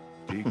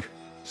 Deke,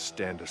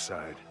 stand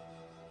aside.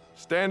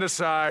 Stand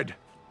aside!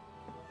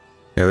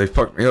 Yeah, they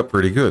fucked me up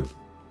pretty good.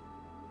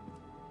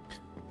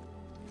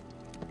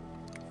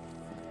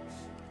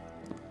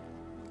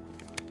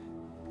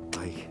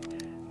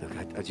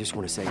 I just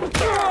want to say...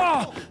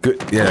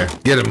 Good. Yeah,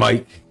 get it,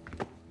 Mike.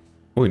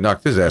 Oh, he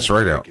knocked his ass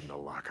right out. Get in the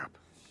lockup.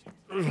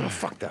 Oh,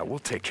 fuck that. We'll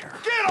take care of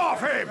it. Get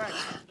off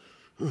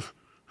him!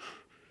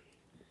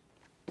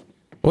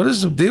 What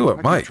is the deal with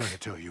I'm Mike? trying to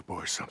tell you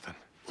boys something.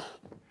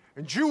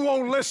 And you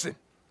won't listen.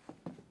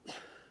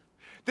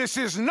 This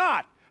is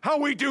not how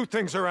we do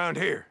things around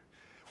here.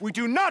 We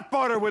do not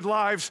barter with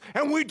lives,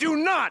 and we do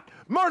not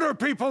murder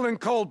people in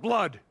cold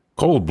blood.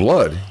 Cold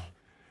blood?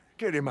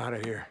 Get him out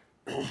of here.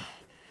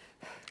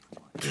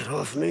 Get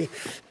off me.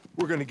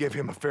 We're gonna give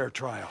him a fair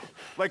trial.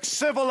 Like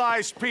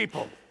civilized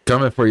people.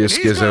 Coming for you, And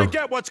he's gonna Schizo.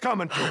 get what's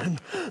coming to him.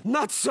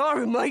 Not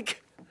sorry,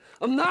 Mike.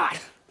 I'm not.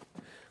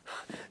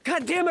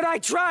 God damn it, I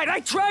tried.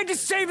 I tried to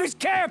save his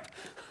camp.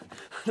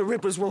 The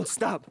Rippers won't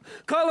stop.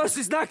 Carlos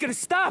is not gonna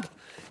stop.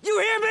 You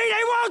hear me?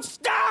 They won't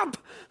stop!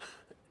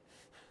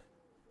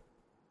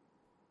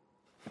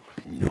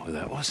 You know who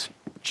that was?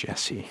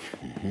 Jesse.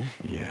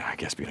 Yeah, I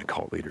guess being a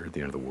cult leader at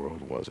the end of the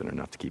world wasn't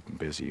enough to keep him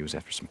busy. He was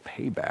after some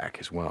payback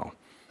as well.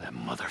 That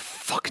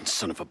motherfucking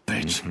son of a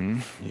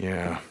bitch.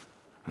 Yeah.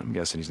 I'm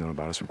guessing he's known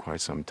about us for quite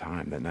some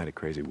time. That night at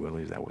Crazy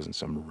Willie's, that wasn't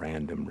some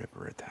random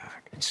Ripper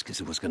attack.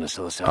 Skizzy was gonna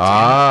sell us out.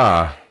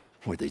 Ah.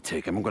 Where'd they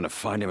take him? I'm gonna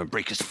find him and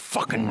break his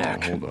fucking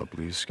neck. Hold up,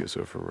 please,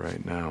 Schizo, for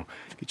right now.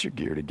 Get your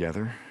gear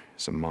together.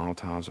 Some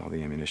Molotovs, all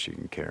the ammunition you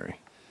can carry.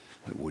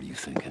 Wait, what are you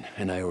thinking?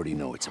 And I already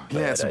know it's a bad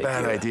idea. Yeah, it's a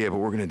bad idea, but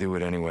we're gonna do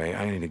it anyway.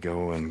 I need to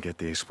go and get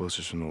the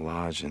explosives from the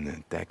lodge and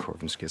the decor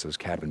from Schizo's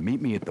cabin.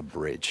 Meet me at the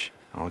bridge.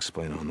 I'll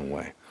explain on the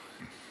way.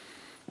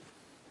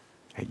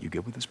 Hey, you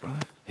good with this, brother?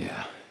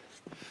 Yeah.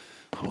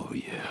 Oh,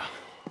 yeah.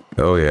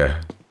 Oh,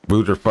 yeah.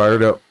 Boots are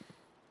fired up.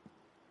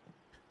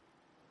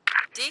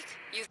 Deke,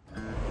 you...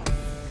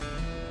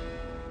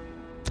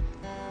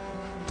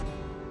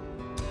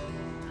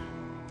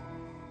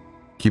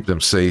 Keep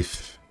them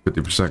safe.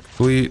 50%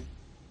 complete.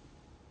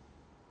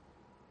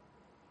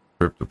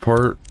 Ripped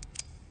apart.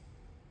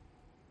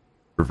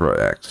 River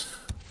axe.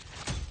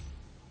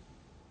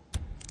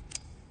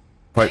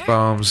 Pipe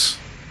bombs.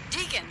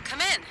 Deacon, come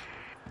in.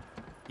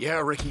 Yeah,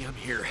 Ricky, I'm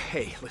here.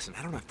 Hey, listen,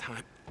 I don't have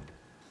time.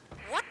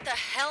 What the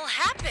hell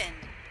happened?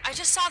 I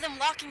just saw them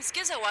locking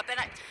Schizo up and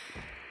I...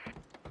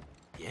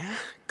 Yeah?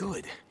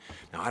 Good.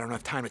 Now, I don't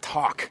have time to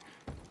talk.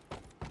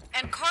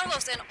 And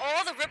Carlos and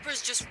all the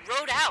Rippers just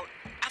rode out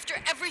after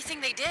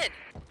everything they did.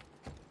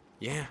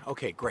 Yeah?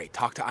 Okay, great.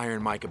 Talk to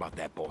Iron Mike about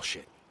that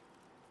bullshit.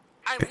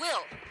 I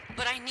will,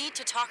 but I need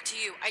to talk to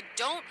you. I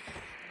don't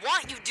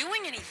want you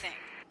doing anything.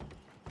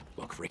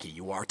 Look, Ricky,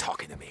 you are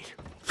talking to me.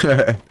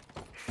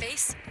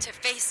 Face to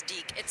face,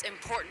 Deke. It's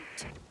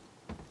important.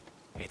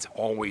 It's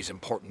always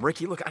important.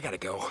 Ricky, look, I gotta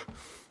go.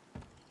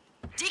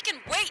 Deacon,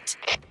 wait!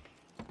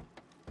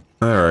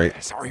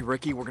 Alright. Sorry,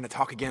 Ricky. We're gonna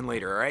talk again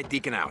later, alright?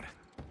 Deacon out.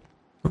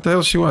 What the hell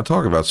does she want to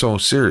talk about? So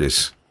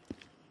serious.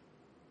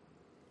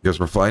 Guess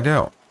we'll find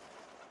out.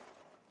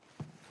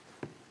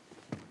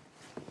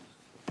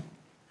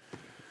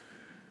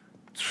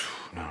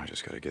 No, I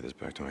just gotta get this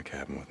back to my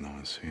cabin with no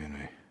one seeing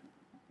me.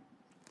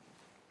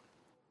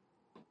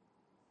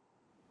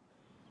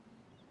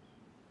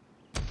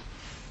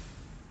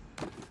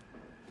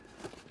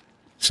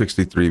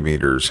 $63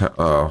 meters.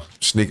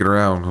 Sneaking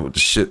around with the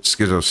shit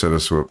Schizo set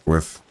us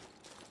with.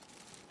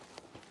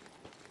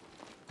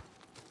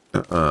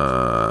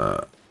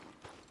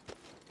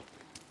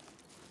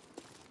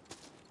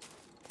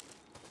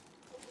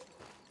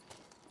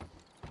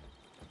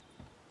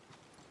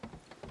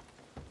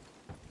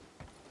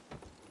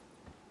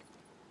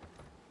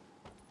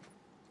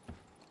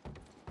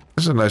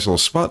 This is a nice little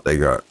spot they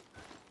got.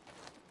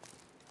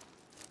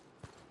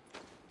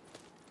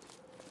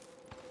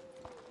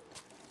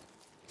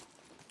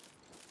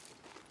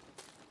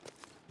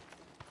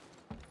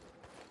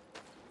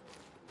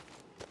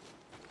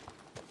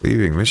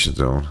 Leaving mission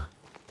zone.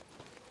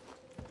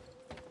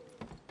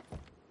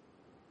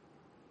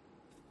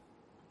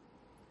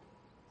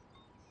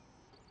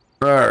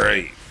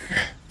 Alright.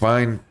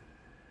 Find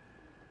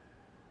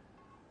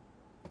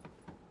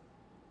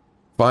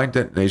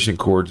detonation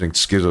cords in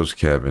Schizo's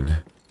cabin.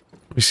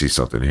 Let me see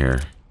something here.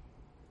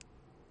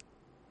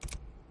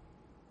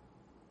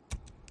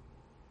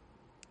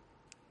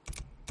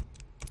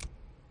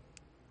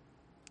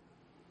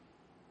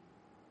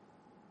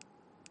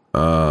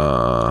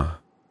 Oh,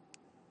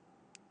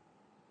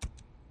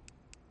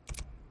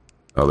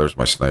 there's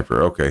my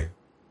sniper. Okay.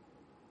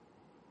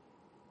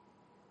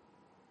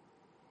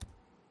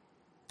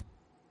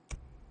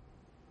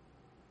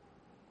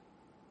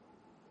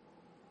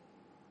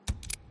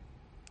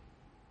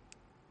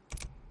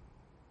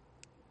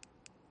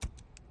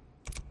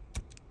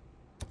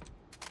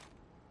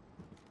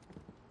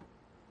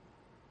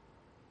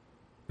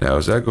 Now,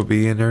 is that going to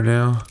be in there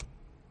now?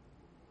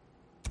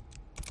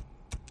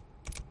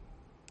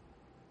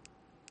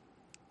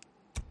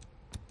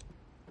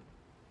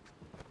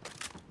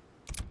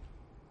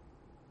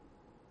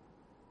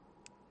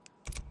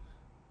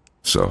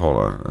 So, hold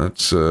on.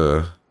 Let's,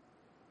 I'm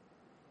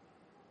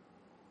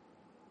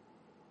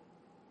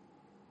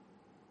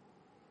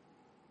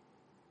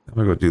going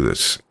to go do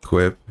this.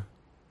 Equip.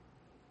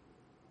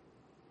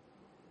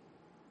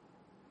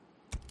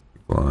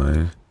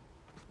 line.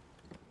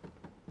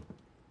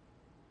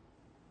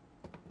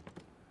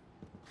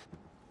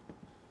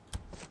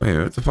 Wait,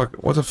 what the fuck?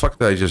 What the fuck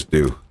did I just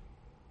do?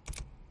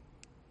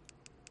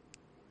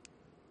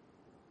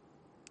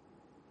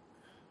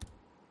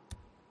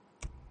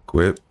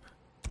 Equip.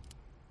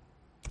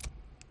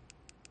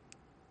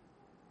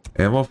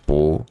 Ammo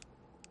full.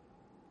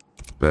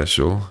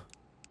 Special.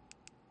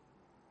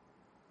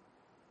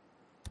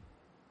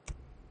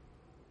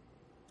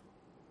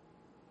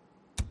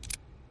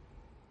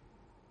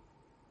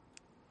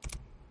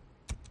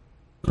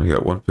 I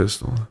got one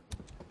pistol.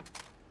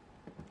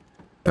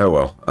 Oh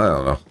well, I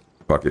don't know.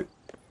 Fuck it.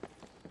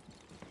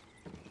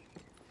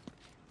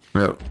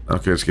 Yep.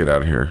 Okay, let's get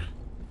out of here.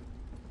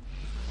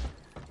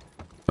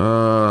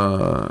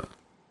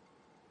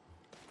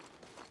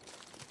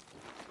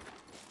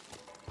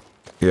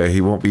 Yeah,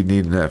 he won't be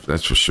needing that,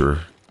 that's for sure.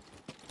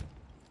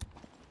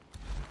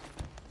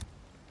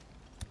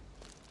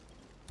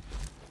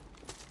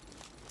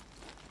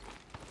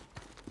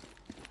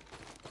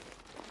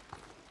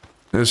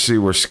 Let's see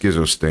where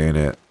Schizo's staying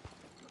at.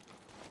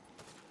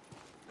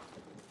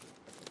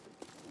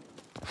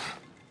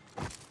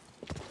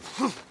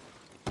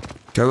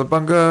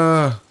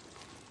 Calabunga!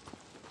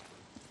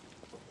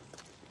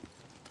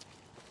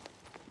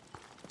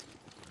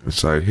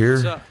 Inside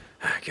here.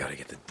 I gotta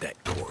get the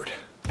deck cord.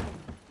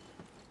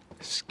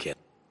 Skip.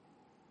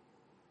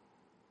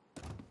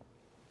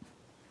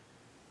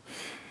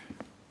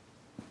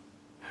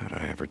 How'd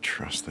I ever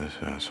trust this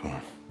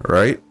asshole?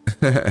 Right?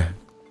 Man,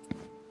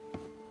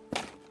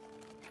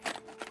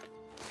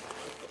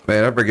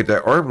 I better get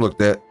that arm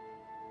looked at.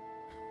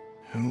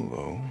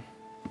 Hello.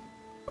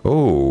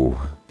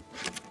 Oh.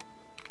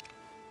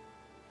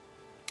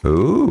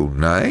 Oh,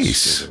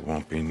 nice. It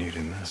won't be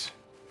needing this.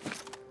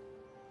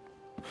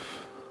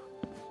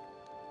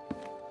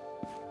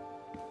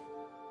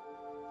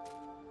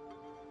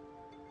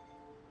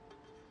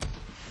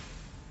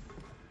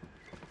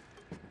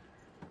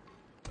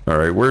 All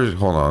right,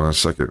 hold on a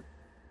second.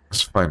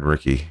 Let's find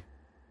Ricky.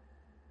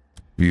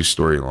 View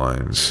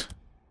storylines.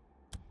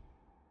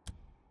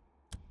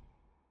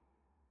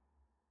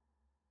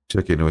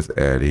 Check in with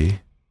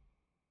Addie.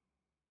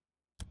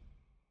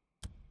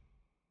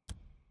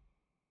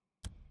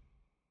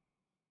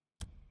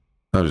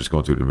 I'm just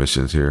going through the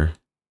missions here.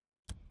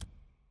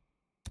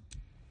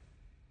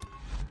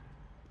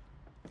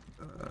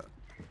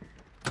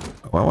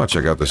 Well, I want to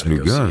check out this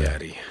new gun. See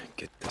Addie.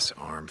 Get this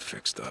arm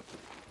fixed up.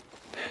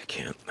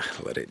 Can't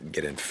let it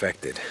get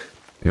infected.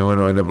 You don't want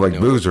to end up like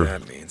Boozer.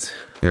 What that means.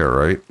 Yeah,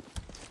 right.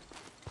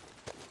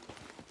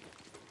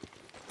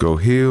 Go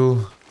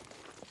heal.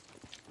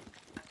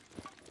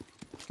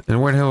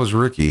 And where the hell is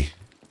Ricky?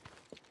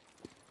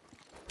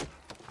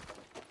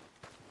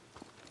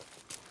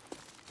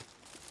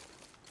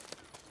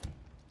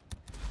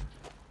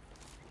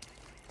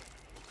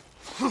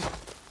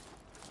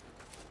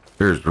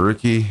 There's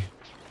Ricky.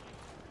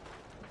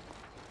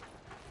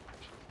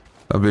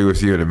 I'll be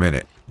with you in a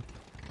minute.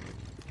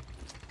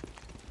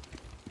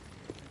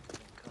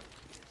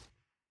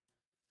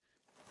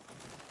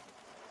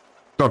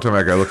 Don't tell me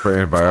I gotta look for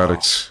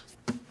antibiotics.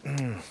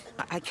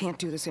 I can't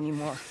do this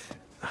anymore.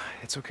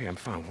 It's okay, I'm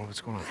fine. What's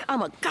going on?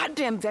 I'm a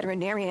goddamn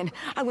veterinarian.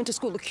 I went to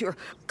school to cure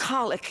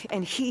colic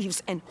and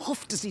heaves and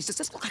hoof disease. Does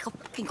this look like a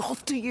fucking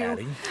hoof to you?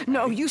 Addie?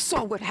 No, you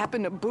saw what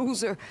happened to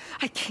Boozer.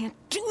 I can't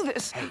do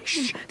this. Hey,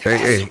 shh.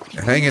 Hey,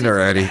 hang in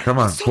there, Addie. Come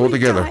on, pull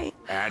together.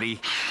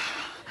 Addie?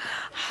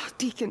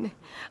 Deacon,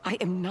 I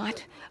am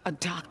not a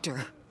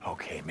doctor.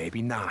 Okay,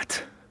 maybe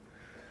not.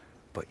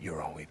 But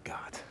you're all we've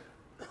got.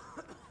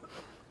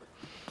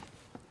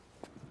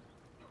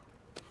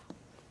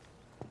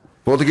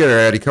 Pull together,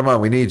 Addie. Come on,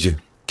 we need you.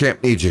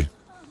 Camp needs you.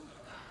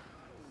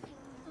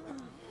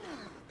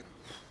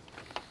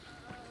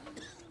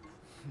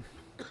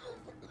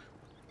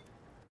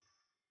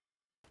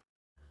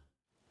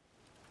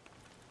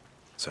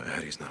 So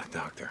Addie's not a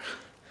doctor.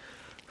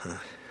 Huh?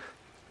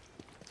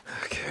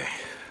 Okay.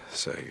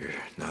 So you're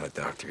not a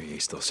doctor,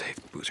 you still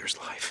saved Boozer's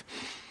life.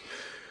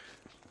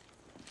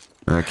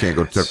 I can't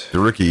go talk to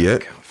Ricky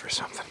yet. Count for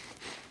something.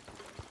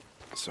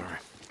 Sorry.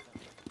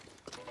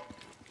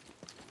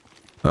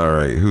 All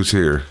right, who's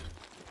here?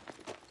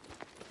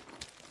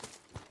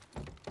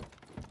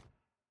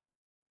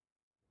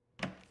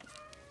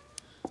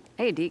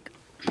 Hey, Deke.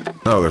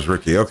 Oh, there's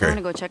Ricky. I'm Okay.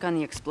 gonna go check on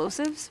the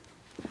explosives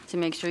to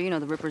make sure,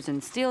 the Rippers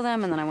didn't steal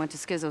them, and then I went to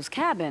Schizo's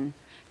cabin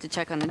to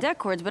check on the deck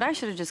cords, but I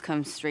should have just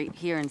come straight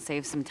here and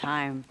saved some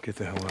time. Get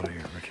the hell out of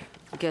here, Ricky.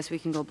 Guess we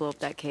can go blow up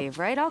that cave,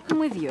 right? I'll come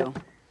with you.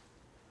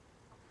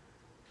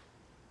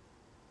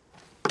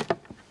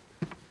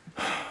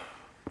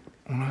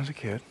 When I was a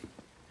kid,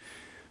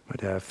 my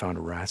dad found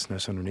a rat's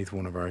nest underneath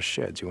one of our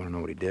sheds. You want to know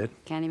what he did?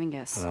 Can't even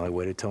guess. Well, I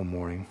waited till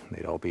morning.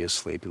 They'd all be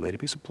asleep. He laid a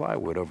piece of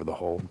plywood over the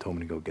hole and told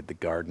me to go get the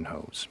garden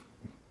hose.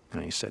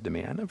 And he said to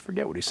me, I never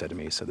forget what he said to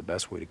me. He said the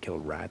best way to kill a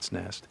rat's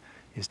nest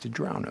is to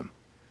drown him.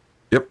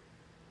 Yep.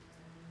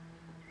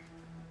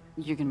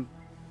 You can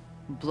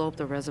blow up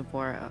the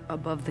reservoir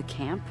above the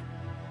camp?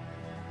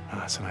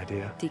 That's an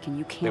idea. Deacon,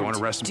 you can't. They want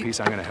to rest in peace,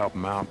 I'm gonna help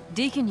them out.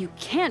 Deacon, you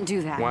can't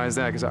do that. Why is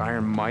that? Because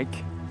Iron Mike?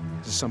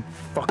 Is this some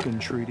fucking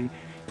treaty?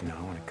 You know,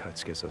 I want to cut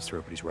Schizo's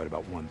throat, but he's right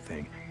about one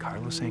thing.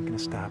 Carlos ain't gonna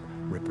stop,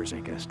 Rippers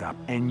ain't gonna stop,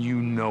 and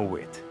you know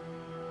it.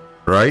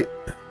 Right?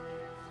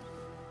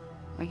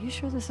 Are you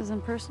sure this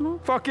isn't personal?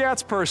 Fuck yeah,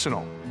 it's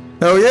personal.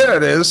 Hell yeah,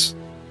 it is.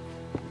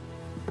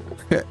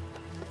 Okay.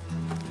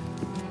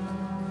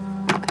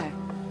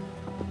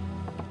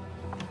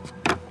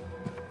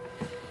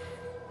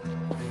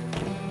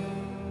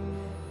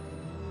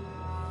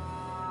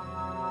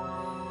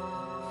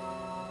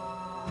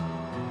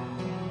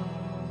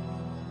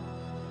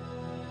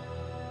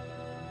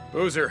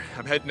 Boozer,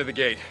 I'm heading to the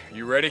gate.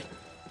 You ready?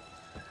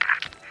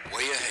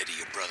 Way ahead of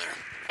you, brother.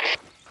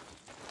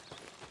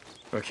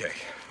 Okay,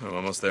 I'm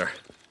almost there.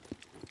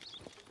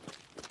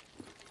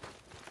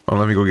 Oh,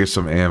 let me go get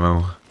some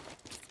ammo.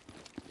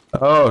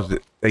 Oh,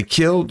 they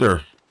killed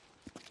her.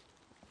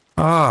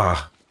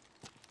 Ah.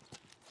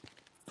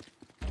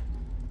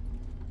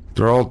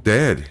 They're all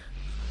dead.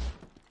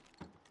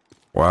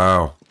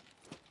 Wow.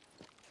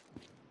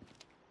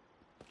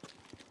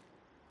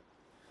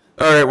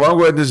 Alright, well, I'm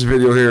going to end this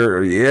video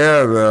here.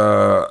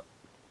 Yeah,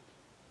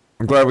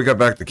 I'm glad we got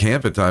back to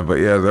camp in time, but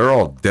yeah, they're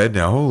all dead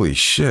now. Holy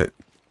shit.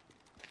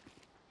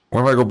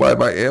 Where am I going to buy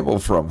my ammo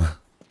from?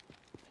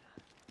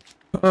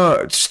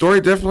 Story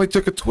definitely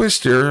took a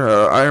twist here.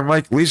 Iron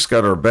Mike at least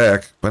got her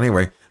back. But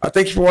anyway,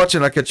 thank you for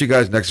watching. I'll catch you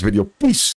guys next video. Peace.